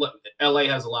 but LA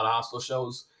has a lot of hostel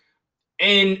shows.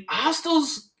 And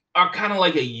hostels are kind of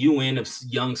like a UN of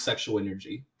young sexual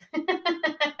energy.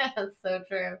 That's so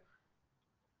true.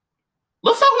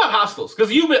 Let's talk about hostels. Because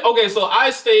okay, so I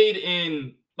stayed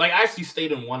in, like, I actually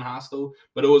stayed in one hostel,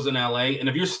 but it was in LA. And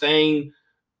if you're staying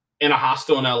in a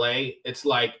hostel in LA, it's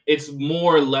like, it's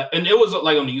more or less, and it was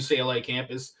like on the UCLA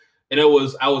campus, and I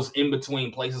was in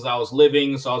between places I was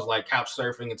living, so I was like couch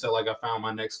surfing until like I found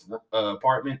my next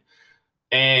apartment,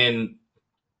 and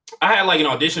I had like an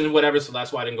audition or whatever, so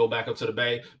that's why I didn't go back up to the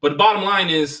Bay. But the bottom line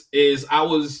is it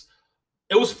was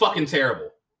fucking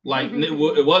terrible. Like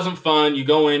it wasn't fun. You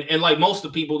go in, and like most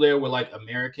of the people there were like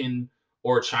American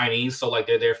or Chinese, so like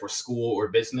they're there for school or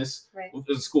business. Right.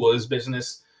 School is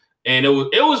business. And it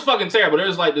was fucking terrible. There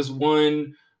was like this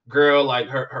one girl, like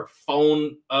her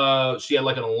phone, she had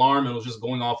like an alarm and it was just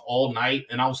going off all night.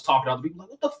 And I was talking to other people like,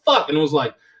 what the fuck? And it was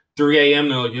like 3 a.m.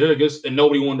 And they're like, yeah, I guess. And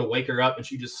nobody wanted to wake her up, and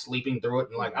she just sleeping through it.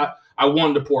 And like I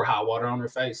wanted to pour hot water on her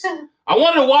face. I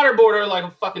wanted to waterboard her like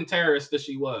a fucking terrorist that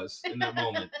she was in that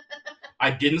moment. I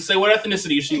didn't say what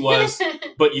ethnicity she was,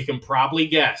 but you can probably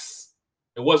guess.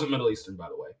 It wasn't Middle Eastern, by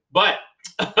the way. But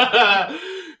that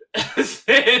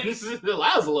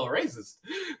was a little racist.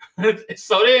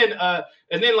 So then,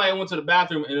 and then like I went to the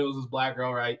bathroom, and it was this black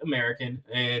girl, right, American,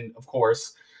 and of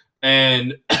course,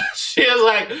 and she was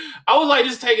like, I was like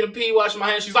just taking a pee, washing my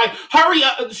hands. She's like, hurry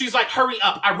up! She's like, hurry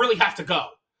up! I really have to go.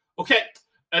 Okay.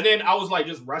 And then I was like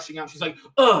just rushing out. She's like,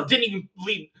 didn't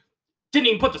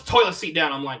even put the toilet seat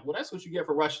down. I'm like, well, that's what you get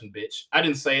for rushing, bitch. I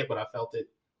didn't say it, but I felt it.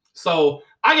 So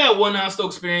I got one hostel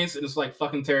experience, and it's like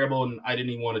fucking terrible, and I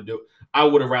didn't even want to do it. I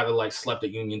would have rather like slept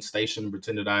at Union Station and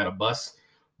pretended I had a bus.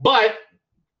 But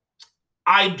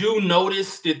I do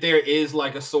notice that there is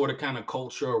like a sort of kind of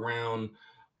culture around.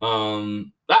 I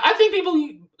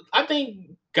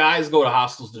think guys go to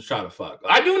hostels to try to fuck.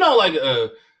 I do know like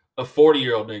a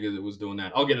 40-year-old nigga that was doing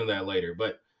that. I'll get into that later.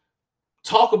 But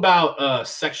talk about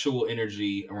sexual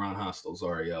energy around hostels,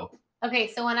 Ariel.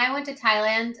 Okay, so when I went to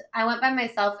Thailand, I went by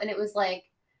myself, and it was like,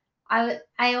 I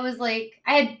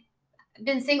had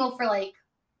been single for like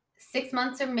 6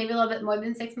 months, or maybe a little bit more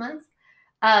than 6 months.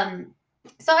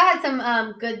 So I had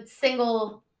some good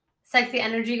single sexy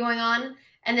energy going on,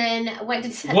 and then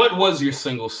went to. What was your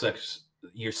single sexy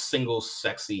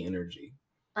energy?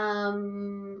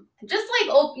 Just like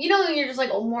you're just like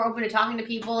more open to talking to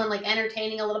people and like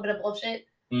entertaining a little bit of bullshit.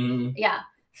 Mm-hmm. Yeah.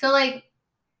 So like,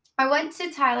 I went to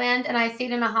Thailand and I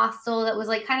stayed in a hostel that was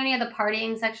like kind of near the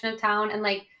partying section of town, and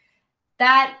like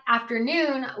that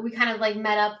afternoon we kind of like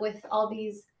met up with all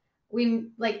these.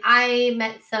 I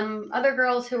met some other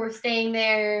girls who were staying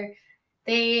there.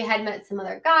 They had met some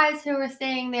other guys who were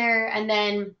staying there, and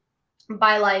then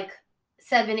by like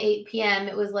 7-8 p.m.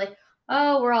 it was like,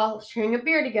 oh, we're all sharing a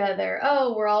beer together.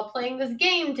 Oh, we're all playing this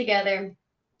game together.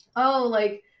 Oh,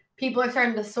 like people are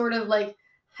starting to sort of like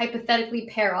hypothetically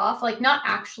pair off, like not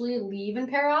actually leave and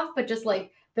pair off, but just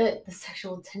like the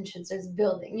sexual tension starts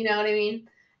building. You know what I mean?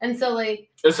 And so like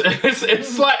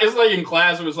it's like in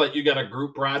class where it's like you got a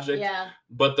group project, yeah,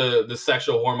 but the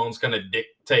sexual hormones kind of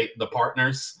dictate the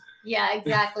partners. Yeah,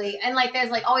 exactly. And like there's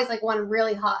like always like one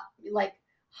really hot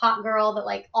girl that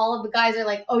like all of the guys are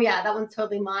like, oh yeah, that one's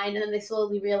totally mine, and then they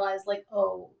slowly realize like,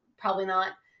 oh, probably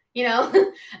not, you know.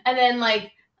 And then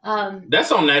like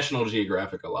that's on National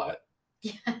Geographic a lot.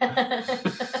 Yeah.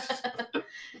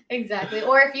 Exactly.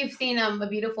 Or if you've seen A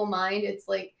Beautiful Mind, it's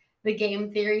like the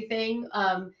game theory thing.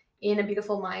 In A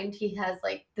Beautiful Mind, he has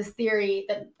like this theory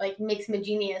that like makes him a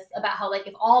genius about how like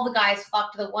if all the guys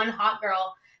flock to the one hot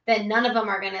girl, then none of them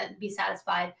are gonna be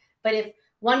satisfied. But if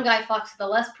one guy flocks to the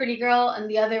less pretty girl and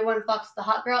the other one flocks to the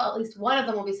hot girl, at least one of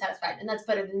them will be satisfied, and that's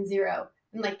better than zero.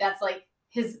 And like that's like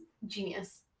his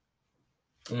genius.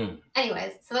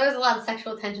 Anyways, so there was a lot of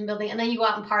sexual tension building, and then you go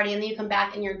out and party, and then you come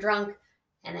back and you're drunk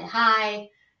and then high,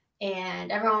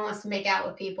 and everyone wants to make out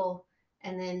with people,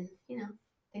 and then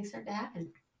things start to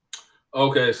happen.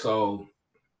 Okay, so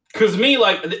because me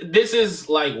like this is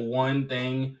like one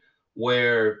thing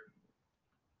where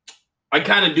I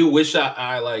kind of do wish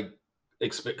I like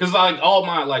expect, because like all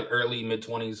my like early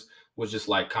mid-20s was just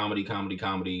like comedy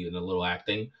and a little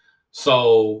acting.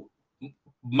 So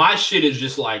my shit is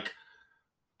just like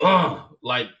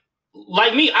like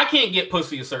me, I can't get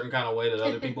pussy a certain kind of way that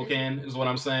other people can, is what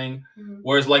I'm saying. Mm-hmm.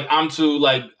 Whereas like I'm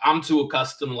too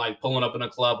accustomed like pulling up in a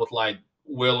club with like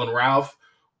Will and Ralph,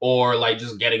 or like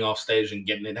just getting off stage and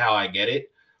getting it how I get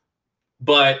it.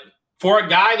 But for a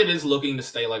guy that is looking to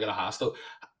stay like at a hostel,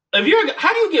 how do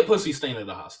you get pussy staying at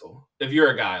a hostel? If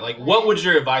you're a guy, like what would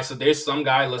your advice? If there's some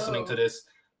guy listening to this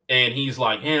and he's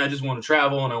like, I just want to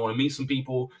travel and I want to meet some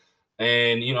people.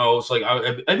 And, it's like,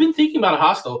 I've been thinking about a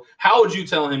hostel. How would you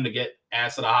tell him to get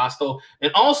ass at a hostel?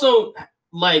 And also,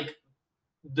 like,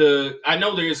 I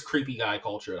know there is creepy guy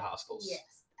culture at hostels. Yes,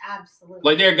 absolutely.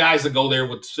 Like, there are guys that go there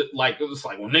with, like, it's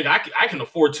like, well, nigga, I can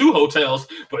afford 2 hotels,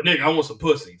 but nigga, I want some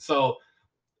pussy. So.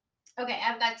 Okay,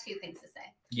 I've got 2 things to say.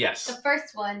 Yes. The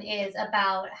first one is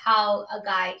about how a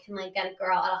guy can, like, get a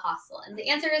girl at a hostel. And the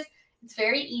answer is, it's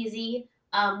very easy.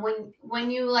 When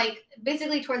you like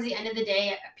basically towards the end of the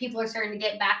day, people are starting to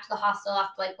get back to the hostel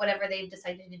after like whatever they've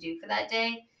decided to do for that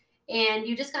day, and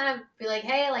you just kind of be like,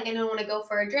 hey, like I don't want to go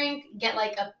for a drink, get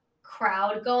like a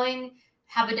crowd going,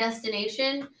 have a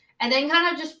destination, and then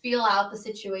kind of just feel out the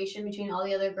situation between all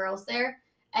the other girls there,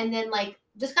 and then like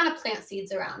just kind of plant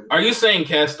seeds around. Are you saying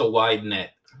cast a wide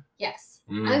net? Yes,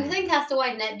 I'm saying cast a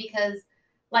wide net because.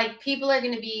 Like, people are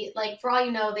going to be, like, for all you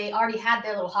know, they already had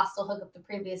their little hostel hookup the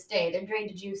previous day. They're drained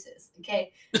to juices,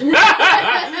 okay?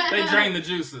 They drain the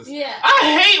juices. Yeah.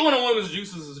 I hate when a woman's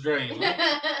juices is drained.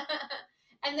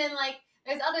 And then, like,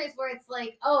 there's others where it's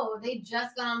like, oh, they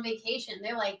just got on vacation.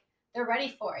 They're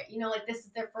ready for it. Like, this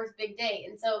is their first big day.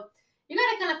 And so you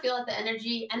got to kind of feel out the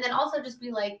energy. And then also just be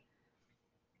like,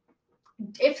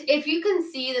 if you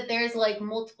can see that there's, like,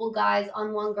 multiple guys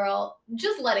on one girl,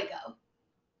 just let it go.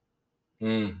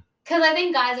 Because I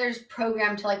think guys are just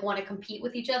programmed to like want to compete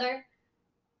with each other,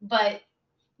 but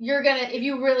your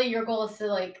goal is to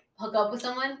like hook up with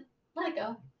someone, let it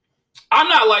go. I'm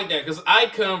not like that because I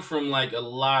come from like a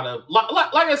lot of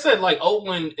like I said, like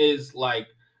Oakland is like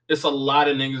it's a lot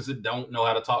of niggas that don't know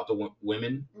how to talk to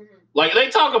women. Mm-hmm. Like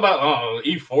they talk about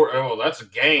E4, that's a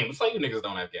game. It's like you niggas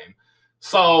don't have game.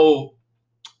 So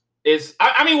it's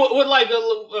I mean with like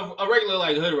a regular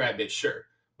like hood rat bitch, sure.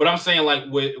 But I'm saying, like,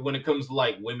 when it comes to,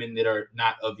 like, women that are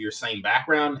not of your same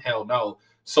background, hell no.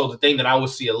 So the thing that I would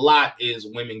see a lot is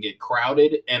women get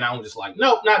crowded, and I'm just like,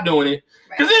 nope, not doing it.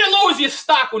 Because then it lowers your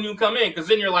stock when you come in, because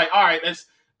then you're like, all right,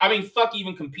 fuck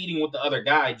even competing with the other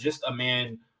guy. Just a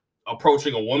man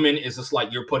approaching a woman is just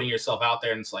like you're putting yourself out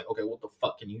there, and it's like, okay, what the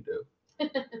fuck can you do?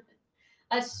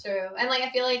 That's true. And, like,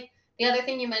 I feel like the other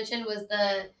thing you mentioned was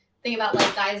the thing about,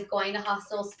 like, guys going to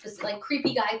hostels, just, like,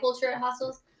 creepy guy culture at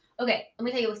hostels. Okay, let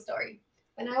me tell you a story.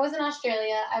 When I was in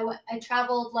Australia, I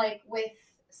traveled like with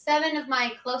 7 of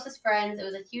my closest friends. It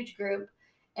was a huge group,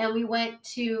 and we went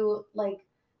to like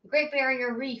Great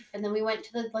Barrier Reef, and then we went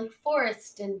to the like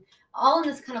forest, and all in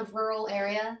this kind of rural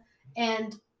area.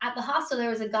 And at the hostel, there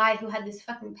was a guy who had this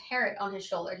fucking parrot on his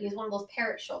shoulder. He was one of those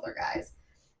parrot shoulder guys.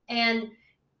 And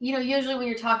usually when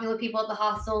you're talking with people at the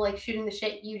hostel, like shooting the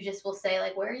shit, you just will say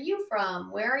like, "Where are you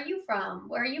from? Where are you from?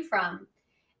 Where are you from?"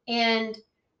 And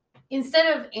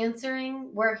instead of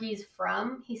answering where he's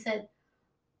from, he said,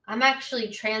 "I'm actually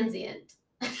transient."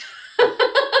 And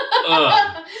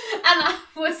I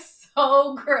was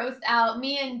so grossed out.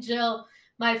 Me and Jill,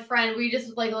 my friend, we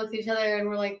just like looked at each other and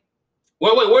we're like,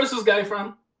 Wait, where's this guy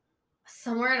from?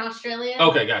 Somewhere in Australia.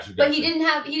 Okay, gotcha. But he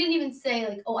didn't even say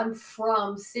like, "Oh, I'm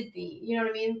from Sydney." You know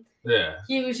what I mean? Yeah.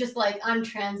 He was just like, "I'm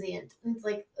transient." And it's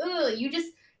like, ugh,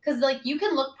 because like you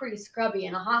can look pretty scrubby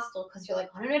in a hostel because you're like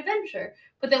on an adventure.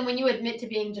 But then when you admit to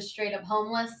being just straight up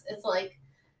homeless, it's like,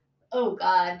 oh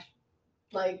God,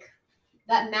 like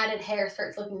that matted hair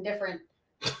starts looking different.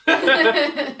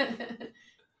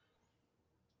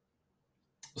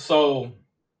 So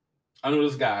I knew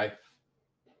this guy,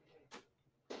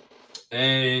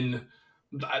 and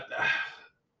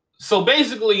so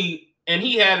basically, and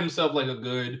he had himself like a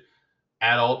good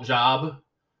adult job.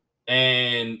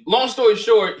 And long story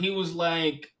short, he was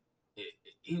like,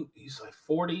 he's like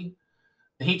 40.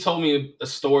 And he told me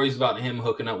stories about him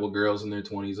hooking up with girls in their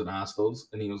 20s in hostels.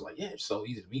 And he was like, yeah, it's so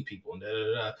easy to meet people. And,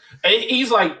 and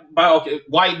he's like,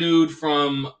 white dude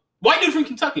from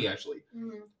Kentucky, actually.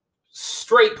 Mm-hmm.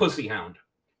 Straight pussy hound.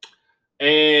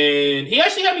 And he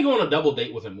actually had me go on a double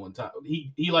date with him one time.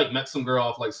 He like met some girl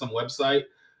off like some website.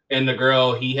 And the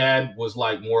girl he had was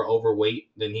like more overweight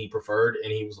than he preferred.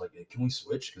 And he was like, hey, can we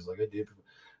switch? Because like I did.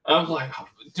 I was like, oh,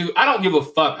 dude, I don't give a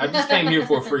fuck. I just came here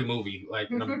for a free movie. Like,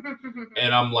 and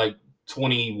I'm like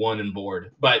 21 and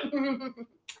bored. But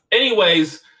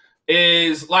anyways,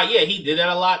 is like, yeah, he did that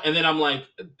a lot. And then I'm like,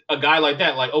 a guy like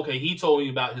that, like, okay, he told me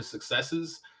about his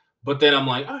successes. But then I'm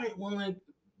like, all right, well, like,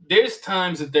 there's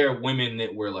times that there are women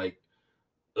that were like,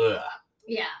 ugh.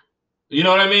 Yeah. You know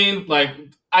what I mean? Like,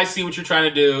 I see what you're trying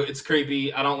to do. It's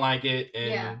creepy. I don't like it. And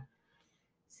yeah.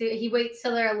 So he waits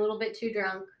till they're a little bit too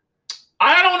drunk.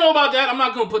 I don't know about that. I'm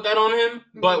not going to put that on him.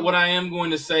 Mm-hmm. But what I am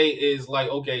going to say is like,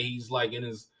 okay, he's like in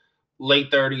his late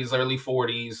 30s, early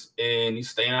 40s, and he's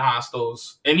staying at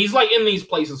hostels. And he's like in these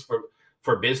places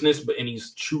for business, and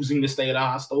he's choosing to stay at a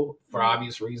hostel for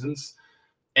obvious reasons.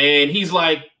 And he's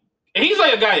like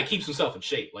a guy that keeps himself in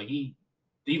shape. Like he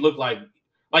looked like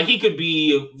he could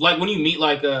be like when you meet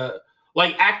like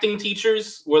acting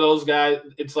teachers where those guys,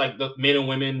 it's like the men and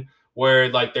women where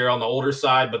like they're on the older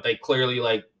side, but they clearly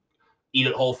like eat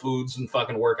at Whole Foods and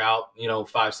fucking work out,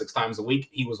 5-6 times a week.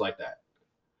 He was like that.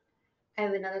 I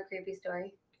have another creepy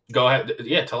story. Go ahead.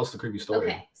 Yeah, tell us the creepy story.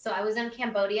 Okay, so I was in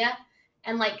Cambodia,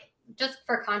 and like just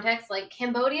for context, like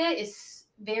Cambodia is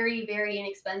very, very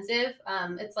inexpensive.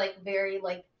 It's like very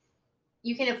like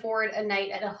you can afford a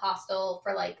night at a hostel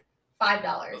for like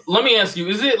 $5. Let me ask you,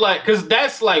 is it like, because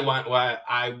that's like why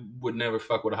I would never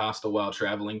fuck with a hostel while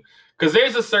traveling, because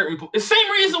there's a certain the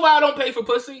same reason why I don't pay for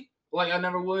pussy, like I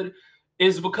never would,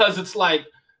 is because it's like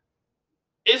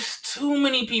it's too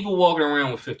many people walking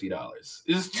around with $50.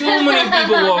 It's too many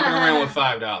people walking around with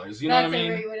 $5. You know what I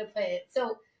mean? That's a great way to play it.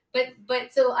 So,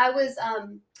 so I was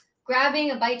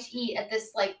grabbing a bite to eat at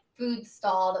this like food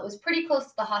stall that was pretty close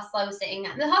to the hostel I was staying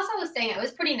at. And the hostel I was staying at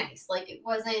was pretty nice. Like it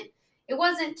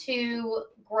wasn't too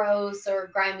gross or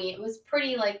grimy. It was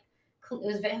pretty like it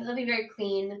was very, very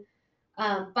clean.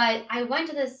 But I went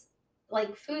to this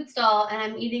like food stall and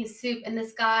I'm eating soup, and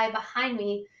this guy behind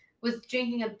me was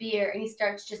drinking a beer, and he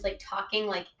starts just like talking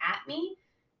like at me,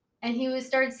 and he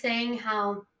started saying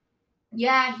how,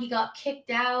 yeah, he got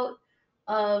kicked out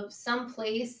of some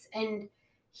place and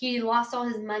he lost all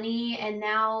his money, and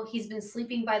now he's been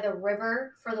sleeping by the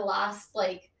river for the last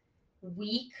like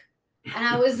week. And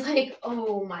I was like,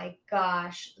 oh my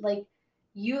gosh, like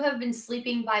you have been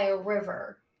sleeping by a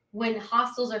river when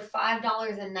hostels are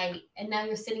 $5 a night, and now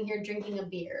you're sitting here drinking a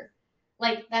beer.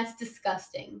 Like, that's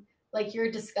disgusting. Like, you're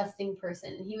a disgusting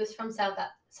person. And he was from South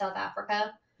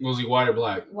Africa. Was he white or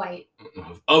black? White.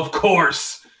 Of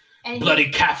course. And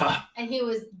bloody Kaffa. And he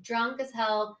was drunk as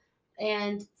hell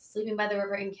and sleeping by the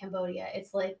river in Cambodia.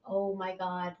 It's like, oh my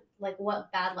God, like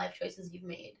what bad life choices you've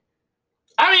made.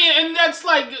 I mean, and that's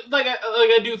like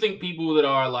I do think people that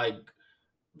are like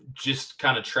just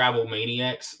kind of travel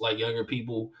maniacs, like younger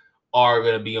people, are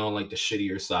gonna be on like the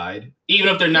shittier side, even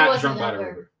if they're not drunk by the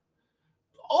river.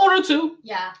 Older too.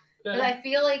 Yeah, but I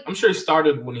feel like I'm sure he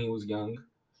started when he was young.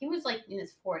 He was like in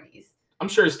his 40s. I'm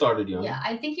sure he started young. Yeah,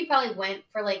 I think he probably went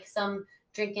for like some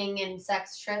drinking and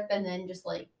sex trip, and then just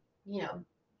like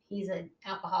he's an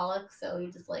alcoholic, so he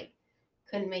just like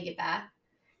couldn't make it back.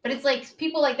 But it's like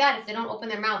people like that, if they don't open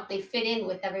their mouth, they fit in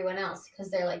with everyone else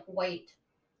because they're like white,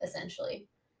 essentially.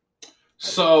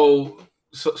 So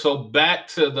back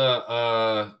to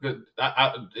the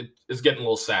it's getting a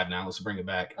little sad now. Let's bring it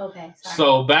back. Okay. Sorry.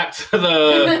 So back to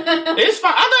the it's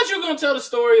fine. I thought you were gonna tell the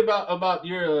story about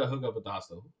your hookup at the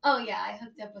hostel. Oh yeah, I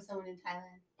hooked up with someone in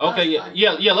Thailand. Okay,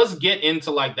 yeah. Let's get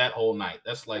into like that whole night.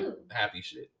 That's like happy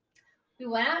shit. We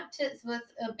went out with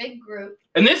a big group.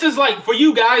 And this is like, for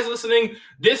you guys listening,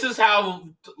 this is how,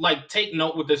 like, take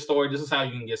note with this story. This is how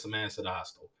you can get some ass at the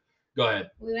hostel. Go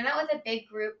ahead. We went out with a big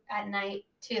group at night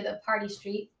to the party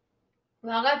street.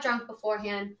 We all got drunk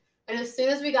beforehand. And as soon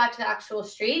as we got to the actual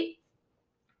street,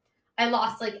 I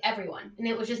lost, like, everyone. And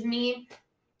it was just me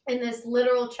and this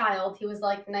literal child. He was,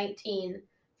 like, 19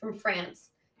 from France.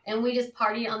 And we just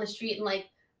partied on the street and, like,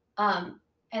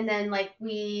 and then, like,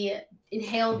 we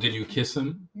inhaled. Did you kiss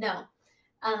him? No.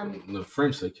 The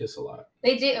French, they kiss a lot.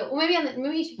 They do. Well,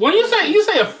 maybe. When you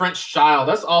say a French child,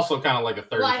 that's also kind of like a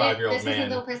 35-year-old man. This isn't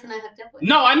the person I hooked up with.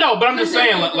 No, I know, but I'm just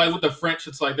saying, like with the French,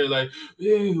 it's like they're like,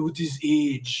 oh, with his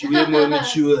age, we are more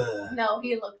mature. No,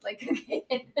 he looked like a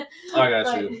kid. I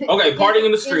got you. Okay, partying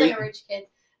in the street. He was like a rich kid,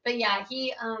 but yeah,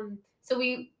 he. So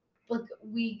we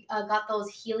got those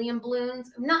helium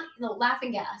balloons,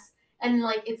 laughing gas. And,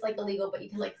 like, it's, like, illegal, but you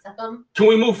can, like, suck them. Can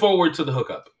we move forward to the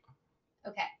hookup?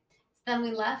 Okay. So then we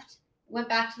left, went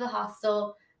back to the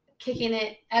hostel, kicking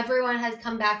it. Everyone has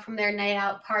come back from their night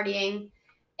out partying.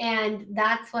 And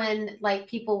that's when, like,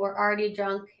 people were already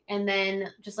drunk and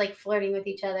then just, like, flirting with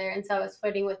each other. And so I was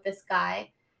flirting with this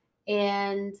guy.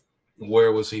 And...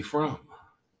 Where was he from?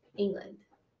 England.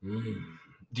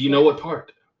 Do you know what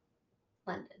part?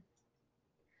 London.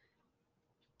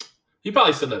 He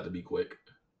probably said that to be quick.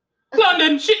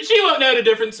 London, she won't know the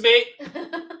difference, mate.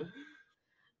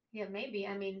 Yeah, maybe.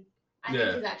 I mean, I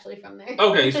think he's actually from there.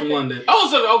 Okay, he's from London. Oh,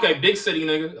 so okay, big city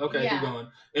nigga. Okay, keep going.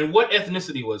 And what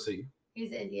ethnicity was he?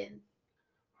 He's Indian.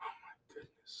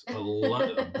 Oh my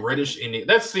goodness, a British Indian.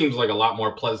 That seems like a lot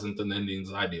more pleasant than the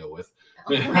Indians I deal with.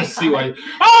 Oh I see why.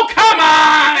 Oh come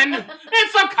on!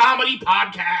 It's a comedy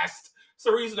podcast. It's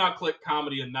the reason I click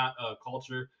comedy and not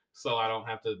culture, so I don't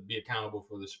have to be accountable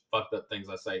for the fucked up things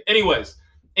I say. Anyways.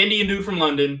 Indian dude from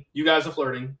London. You guys are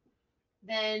flirting.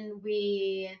 Then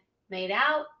we made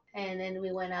out, and then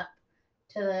we went up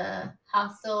to the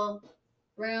hostel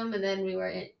room, and then we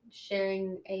were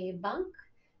sharing a bunk,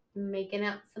 making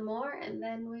out some more, and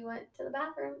then we went to the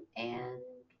bathroom and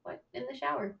went in the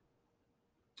shower.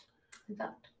 In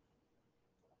fact.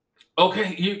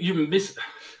 Okay, you miss.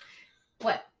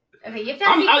 What? Okay, you have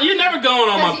to. You're never going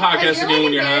on my podcast again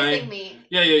when you're high. Me.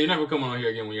 Yeah, you're never coming on here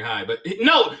again when you're high. But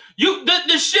no,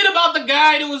 the shit about the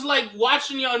guy that was like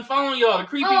watching y'all and following y'all, the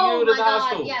creepy dude at the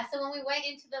hostel. Yeah, so when we went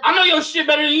into the I know your shit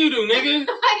better than you do, nigga.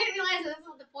 I didn't realize this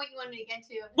was the point you wanted me to get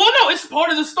to. Well, no, it's part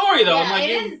of the story though. Yeah, I'm like,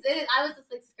 it is. I was just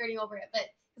like skirting over it, but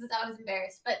because I was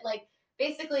embarrassed. But like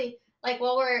basically, like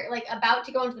while we're like about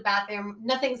to go into the bathroom,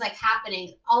 nothing's like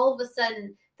happening. All of a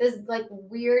sudden, this like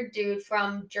weird dude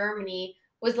from Germany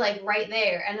was like right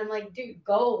there, and I'm like, dude,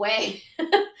 go away.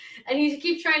 And he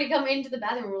keeps trying to come into the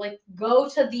bathroom. We're like, go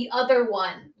to the other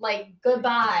one, like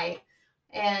goodbye.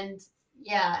 And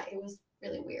yeah, it was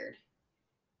really weird.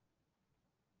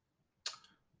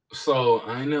 So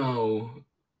I know.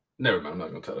 Never mind. I'm not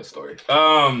gonna tell that story.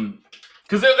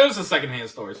 Because it was a secondhand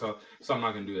story, so I'm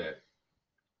not gonna do that.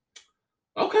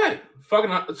 Okay,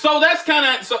 fucking. So that's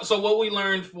kind of so what we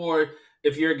learned for.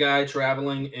 If you're a guy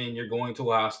traveling and you're going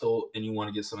to a hostel and you want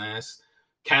to get some ass,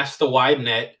 cast a wide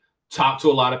net, talk to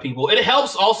a lot of people. It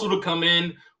helps also to come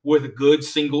in with good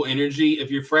single energy. If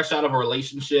you're fresh out of a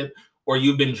relationship or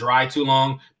you've been dry too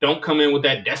long, don't come in with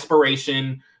that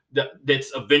desperation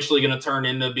that's eventually going to turn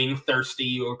into being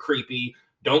thirsty or creepy.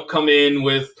 Don't come in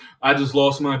with, I just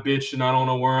lost my bitch and I don't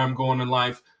know where I'm going in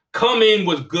life. Come in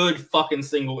with good fucking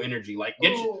single energy. Like,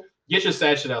 get your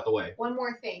sad shit out the way. One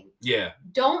more thing. Yeah.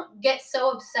 Don't get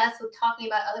so obsessed with talking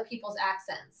about other people's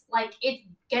accents. Like, it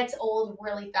gets old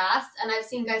really fast. And I've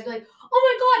seen guys be like,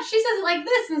 oh my God, she says it like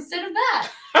this instead of that.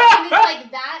 And it's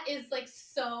like, that is like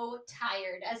so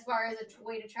tired as far as a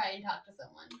way to try and talk to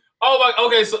someone. Oh,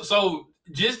 okay. So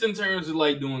just in terms of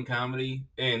like doing comedy,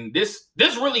 and this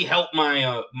really helped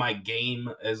my my game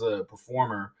as a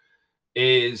performer,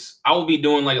 is I will be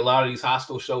doing like a lot of these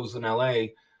hostel shows in LA.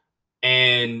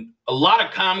 And a lot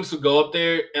of comics would go up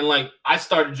there, and like I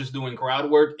started just doing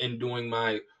crowd work and doing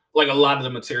my like a lot of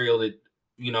the material that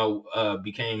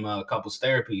became couples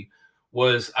therapy.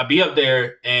 Was I'd be up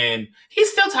there and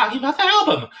he's still talking about the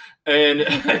album, and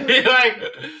like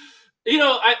You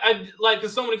know, I like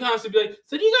because so many comments would be like,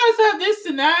 so do you guys have this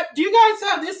and that? Do you guys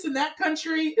have this in that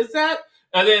country? Is that?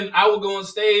 And then I will go on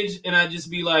stage and I'd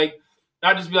just be like,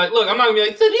 look, I'm not gonna be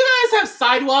like, so do you guys have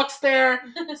sidewalks there?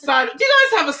 Do you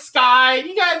guys have a sky? Do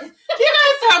you guys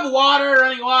have water,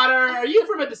 running water? Are you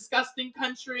from a disgusting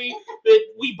country that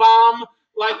we bomb?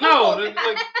 Like, no, like,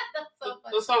 so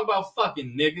let's talk about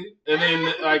fucking nigga. And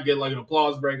then I get like an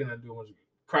applause break and I do a bunch of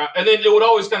crap. And then it would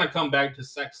always kind of come back to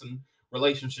sex and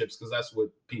relationships because that's what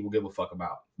people give a fuck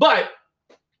about. But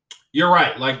you're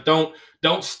right. Like, don't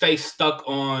stay stuck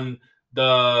on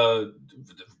the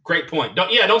great point.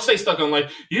 Don't stay stuck on like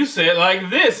you said like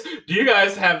this. Do you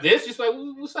guys have this? Just like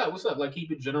what's up? Like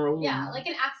keep it general. Yeah, like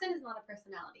an accent is not a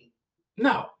personality.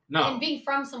 No. And being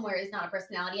from somewhere is not a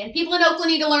personality. And people in Oakland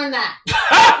need to learn that.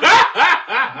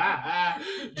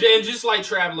 And just like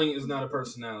traveling is not a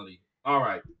personality. All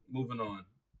right, moving on.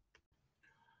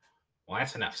 Well,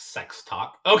 that's enough sex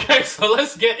talk. Okay, so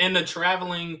let's get into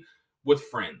traveling with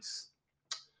friends.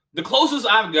 The closest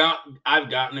I've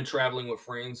gotten to traveling with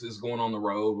friends is going on the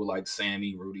road with like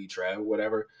Sammy, Rudy, Trev,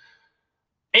 whatever,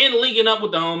 and linking up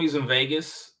with the homies in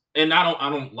Vegas. And I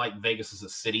don't like Vegas as a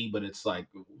city, but it's like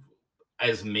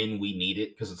as men we need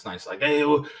it because it's nice. Like, hey,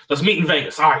 let's meet in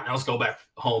Vegas. All right, now let's go back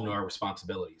home to our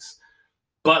responsibilities.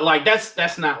 But like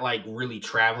that's not like really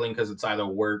traveling because it's either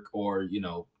work or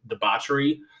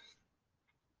debauchery.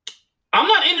 I'm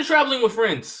not into traveling with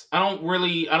friends. I don't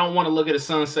want to look at a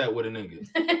sunset with a nigga.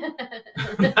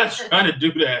 I'm not trying to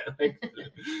do that. Like,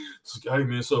 hey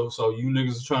man, so you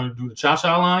niggas are trying to do the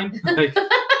cha-cha line? Like,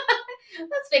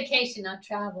 that's vacation, not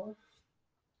travel.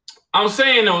 I'm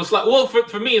saying though, it's like, well,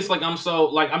 for me, it's like I'm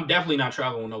definitely not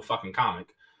traveling with no fucking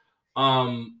comic.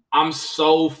 I'm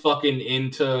so fucking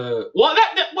into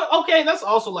okay, that's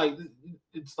also like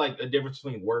it's like a difference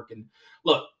between work and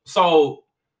look, so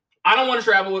I don't want to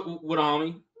travel with a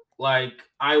homie. Like,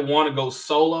 I want to go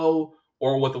solo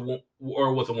or with a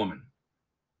woman.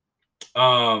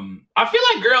 I feel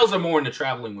like girls are more into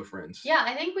traveling with friends. Yeah,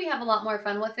 I think we have a lot more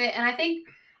fun with it, and I think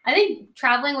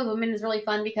traveling with women is really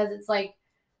fun because it's like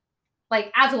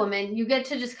as a woman, you get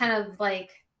to just kind of like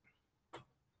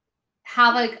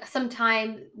have like some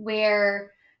time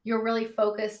where you're really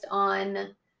focused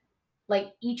on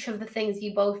like each of the things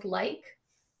you both like.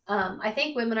 I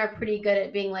think women are pretty good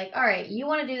at being like, all right, you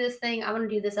want to do this thing, I want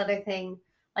to do this other thing.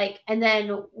 Like, and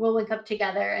then we'll link up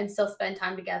together and still spend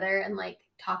time together and like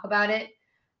talk about it.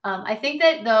 I think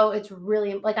that though, it's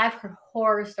really like I've heard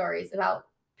horror stories about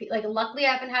like, luckily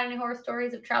I haven't had any horror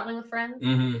stories of traveling with friends,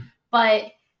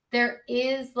 but there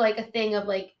is like a thing of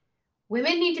like,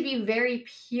 women need to be very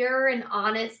pure and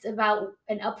honest about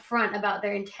and upfront about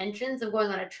their intentions of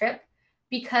going on a trip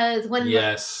because when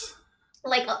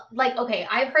like okay,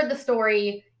 I've heard the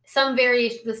story, some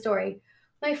variation of the story.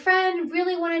 My friend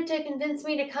really wanted to convince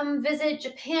me to come visit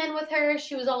Japan with her.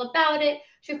 She was all about it.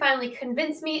 She finally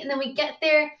convinced me, and then we get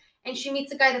there and she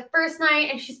meets a guy the first night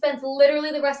and she spends literally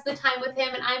the rest of the time with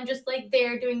him and I'm just like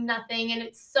there doing nothing and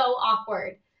it's so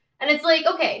awkward. And it's like,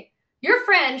 okay, your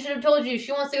friend should have told you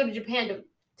she wants to go to Japan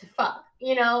to fuck,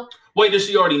 Wait, does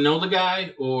she already know the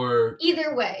guy or?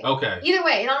 Either way. Okay. Either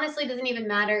way, it honestly doesn't even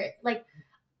matter. Like,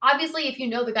 obviously, if you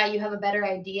know the guy, you have a better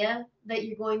idea that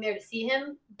you're going there to see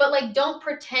him. But, like, don't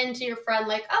pretend to your friend,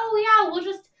 like, oh, yeah, we'll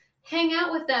just hang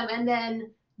out with them and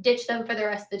then ditch them for the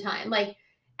rest of the time. Like,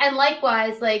 and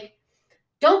likewise, like,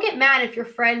 don't get mad if your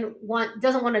friend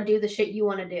doesn't want to do the shit you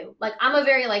want to do. Like, I'm a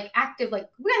very, like, active, like,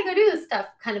 we gotta go do this stuff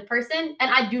kind of person. And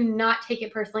I do not take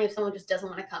it personally if someone just doesn't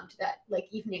want to come to that, like,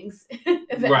 evenings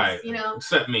events, right.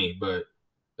 Except me, but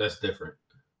that's different.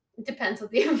 It depends what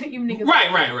the evening is.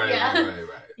 Right.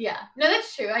 Yeah. No,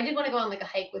 that's true. I did want to go on like a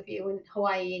hike with you in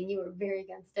Hawaii and you were very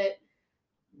against it.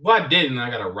 Well, I did, and I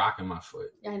got a rock in my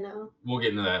foot. I know. We'll get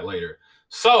into that later.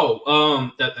 So,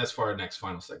 that's for our next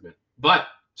final segment. But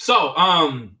so,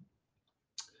 I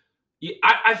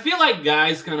feel like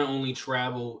guys kind of only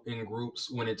travel in groups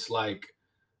when it's like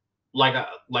the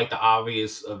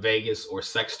obvious Vegas or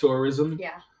sex tourism.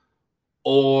 Yeah.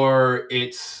 Or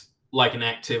it's like an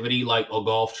activity, like a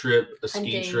golf trip, a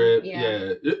ski trip.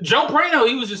 Yeah. Joe Prano,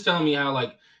 he was just telling me how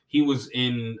like he was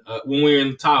in when we were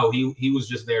in Tahoe, he was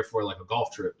just there for like a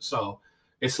golf trip. So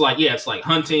it's like, it's like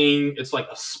hunting, it's like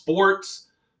a sports.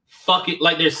 Fuck it,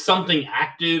 like there's something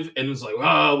active, and it's like,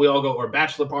 oh, we all go, or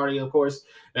bachelor party, of course,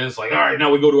 and it's like, all right,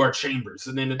 now we go to our chambers,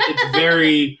 and then it's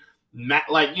very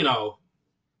like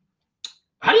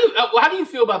How do you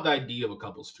feel about the idea of a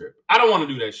couples trip? I don't want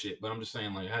to do that shit, but I'm just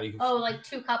saying, like, how do you? Oh, like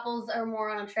two couples or more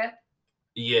on a trip?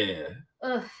 Yeah.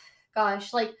 Ugh,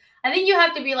 gosh, like I think you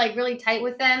have to be like really tight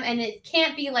with them, and it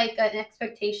can't be like an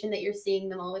expectation that you're seeing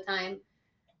them all the time.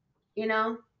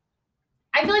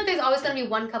 I feel like there's always going to be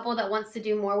one couple that wants to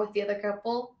do more with the other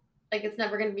couple. Like, it's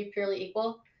never going to be purely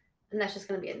equal. And that's just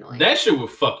going to be annoying. That shit would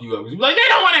fuck you up. Like, they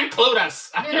don't want to include us.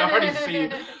 I can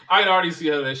already see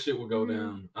how that shit would go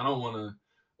down. I don't want to.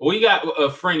 We got a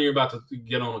friend you're about to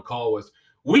get on a call with.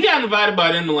 We got invited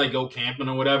by them to like go camping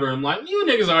or whatever. I'm like, you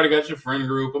niggas already got your friend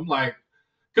group. I'm like,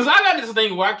 because I got this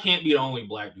thing where I can't be the only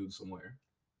black dude somewhere.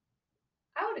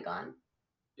 I would have gone.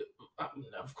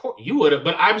 Of course you would have,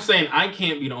 but I'm saying I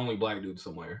can't be the only black dude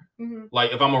somewhere. Mm-hmm.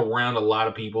 Like if I'm around a lot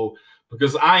of people,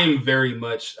 because I am very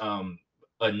much a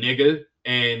nigga,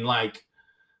 and like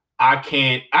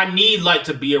I need like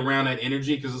to be around that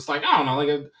energy, because it's like, I don't know,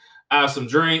 like I have some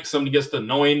drinks, somebody gets to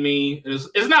annoying me.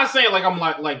 It's not saying like I'm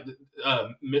like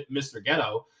Mr.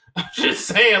 Ghetto. I'm just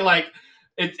saying like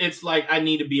it's like I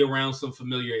need to be around some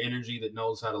familiar energy that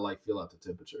knows how to like feel out the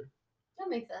temperature. That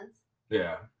makes sense.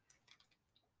 Yeah.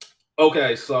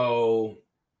 Okay, so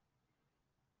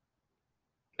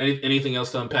anything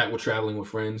else to unpack with traveling with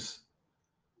friends?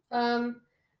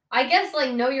 I guess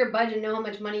like know your budget, know how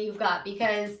much money you've got,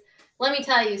 because let me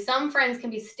tell you, some friends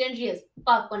can be stingy as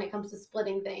fuck when it comes to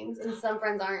splitting things, and some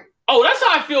friends aren't. Oh, that's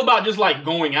how I feel about just like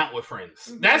going out with friends.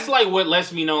 Mm-hmm. That's like what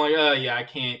lets me know, like, yeah,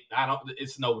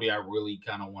 it's nobody I really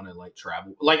kind of want to like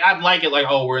travel. Like I'd like it, like,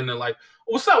 oh, we're in there, like,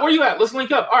 what's up? Where you at? Let's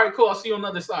link up. All right, cool. I'll see you on the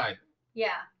other side. Yeah.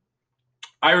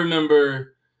 I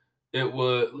remember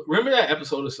remember that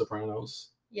episode of Sopranos?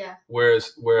 Yeah. Where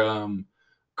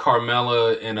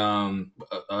Carmela and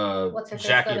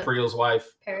Jackie April's wife.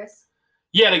 Paris.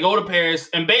 Yeah, they go to Paris,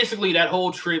 and basically that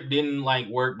whole trip didn't like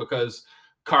work because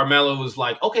Carmela was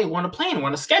like, okay, we're on a plan, we're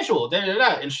on a schedule,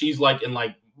 and she's like in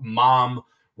like mom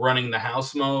running the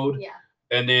house mode. Yeah.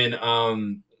 And then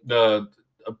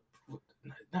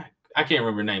I can't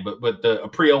remember her name, but the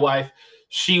April wife,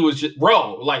 she was just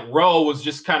Ro was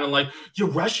just kind of like, you're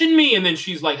rushing me. And then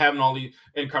she's like having all these,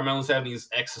 and Carmela's having these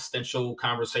existential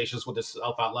conversations with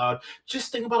herself out loud.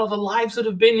 Just think about all the lives that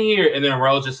have been here. And then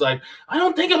Ro's just like, I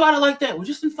don't think about it like that. We're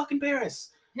just in fucking Paris.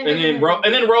 And then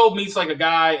Ro meets like a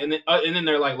guy, and then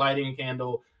they're like lighting a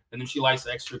candle, and then she lights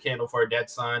the extra candle for her dead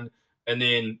son. And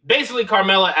then basically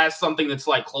Carmela asks something that's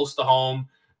like close to home.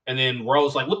 And then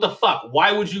Ro's like, what the fuck?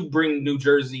 Why would you bring New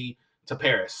Jersey to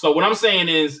Paris? So what I'm saying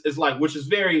is like, which is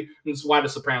that's why The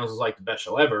Sopranos is like the best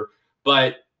show ever.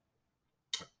 But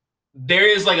there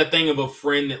is like a thing of a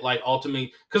friend that like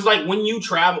ultimately, because like when you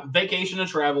vacation and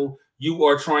travel, you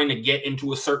are trying to get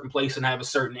into a certain place and have a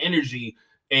certain energy.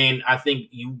 And I think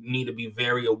you need to be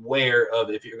very aware of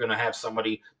if you're going to have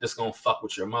somebody that's going to fuck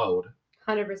with your mode.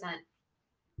 100%.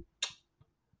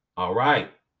 All right,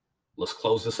 let's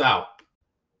close this out.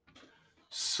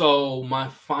 So my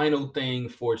final thing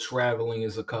for traveling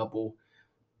as a couple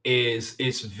is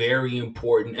it's very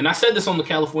important. And I said this on the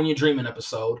California Dreaming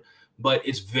episode, but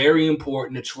it's very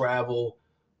important to travel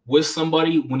with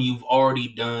somebody when you've already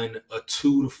done a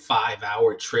 2 to 5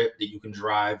 hour trip that you can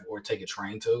drive or take a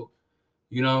train to,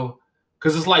 you know,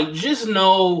 because it's like, just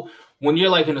know when you're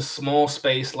like in a small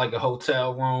space, like a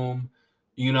hotel room,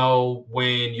 you know,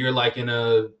 when you're like in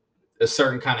a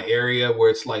certain kind of area where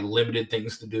it's like limited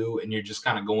things to do and you're just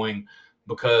kind of going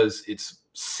because it's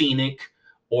scenic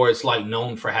or it's like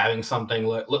known for having something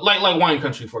like wine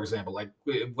country, for example, like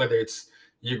whether it's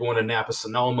you're going to Napa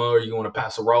Sonoma or you're going to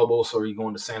Paso Robles or you're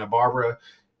going to Santa Barbara,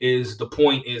 is the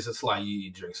point is it's like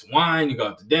you drink some wine, you go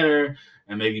out to dinner,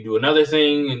 and maybe you do another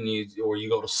thing, and you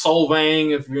go to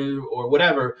Solvang if you or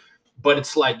whatever, but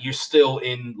it's like you're still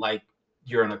in, like,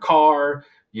 you're in a car,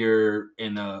 you're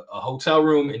in a hotel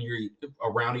room, and you're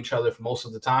around each other for most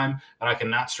of the time. And I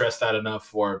cannot stress that enough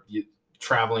for you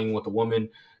traveling with a woman,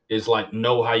 is like,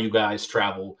 know how you guys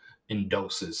travel in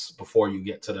doses before you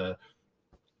get to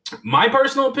my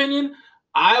personal opinion.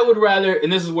 I would rather,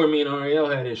 and this is where me and Ariel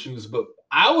had issues, but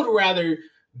I would rather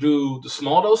do the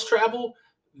small dose travel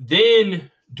than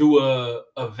do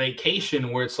a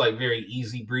vacation where it's like very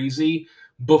easy breezy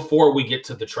before we get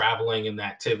to the traveling and the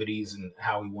activities and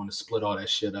how we want to split all that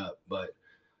shit up. But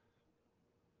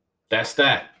that's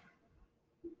that.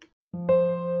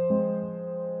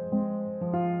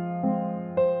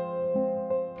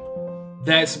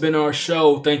 That's been our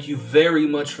show. Thank you very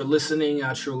much for listening.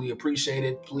 I truly appreciate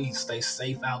it. Please stay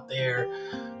safe out there.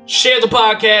 Share the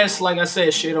podcast. Like I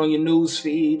said, share it on your news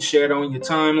feed. Share it on your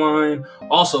timeline.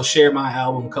 Also, share my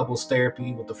album, Couples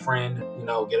Therapy, with a friend. You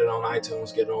know, get it on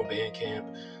iTunes, get it on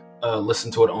Bandcamp.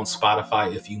 Listen to it on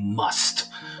Spotify if you must.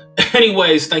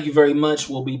 Anyways, thank you very much.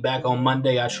 We'll be back on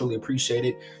Monday. I truly appreciate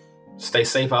it. Stay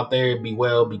safe out there. Be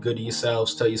well. Be good to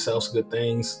yourselves. Tell yourselves good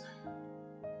things.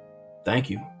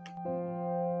 Thank you.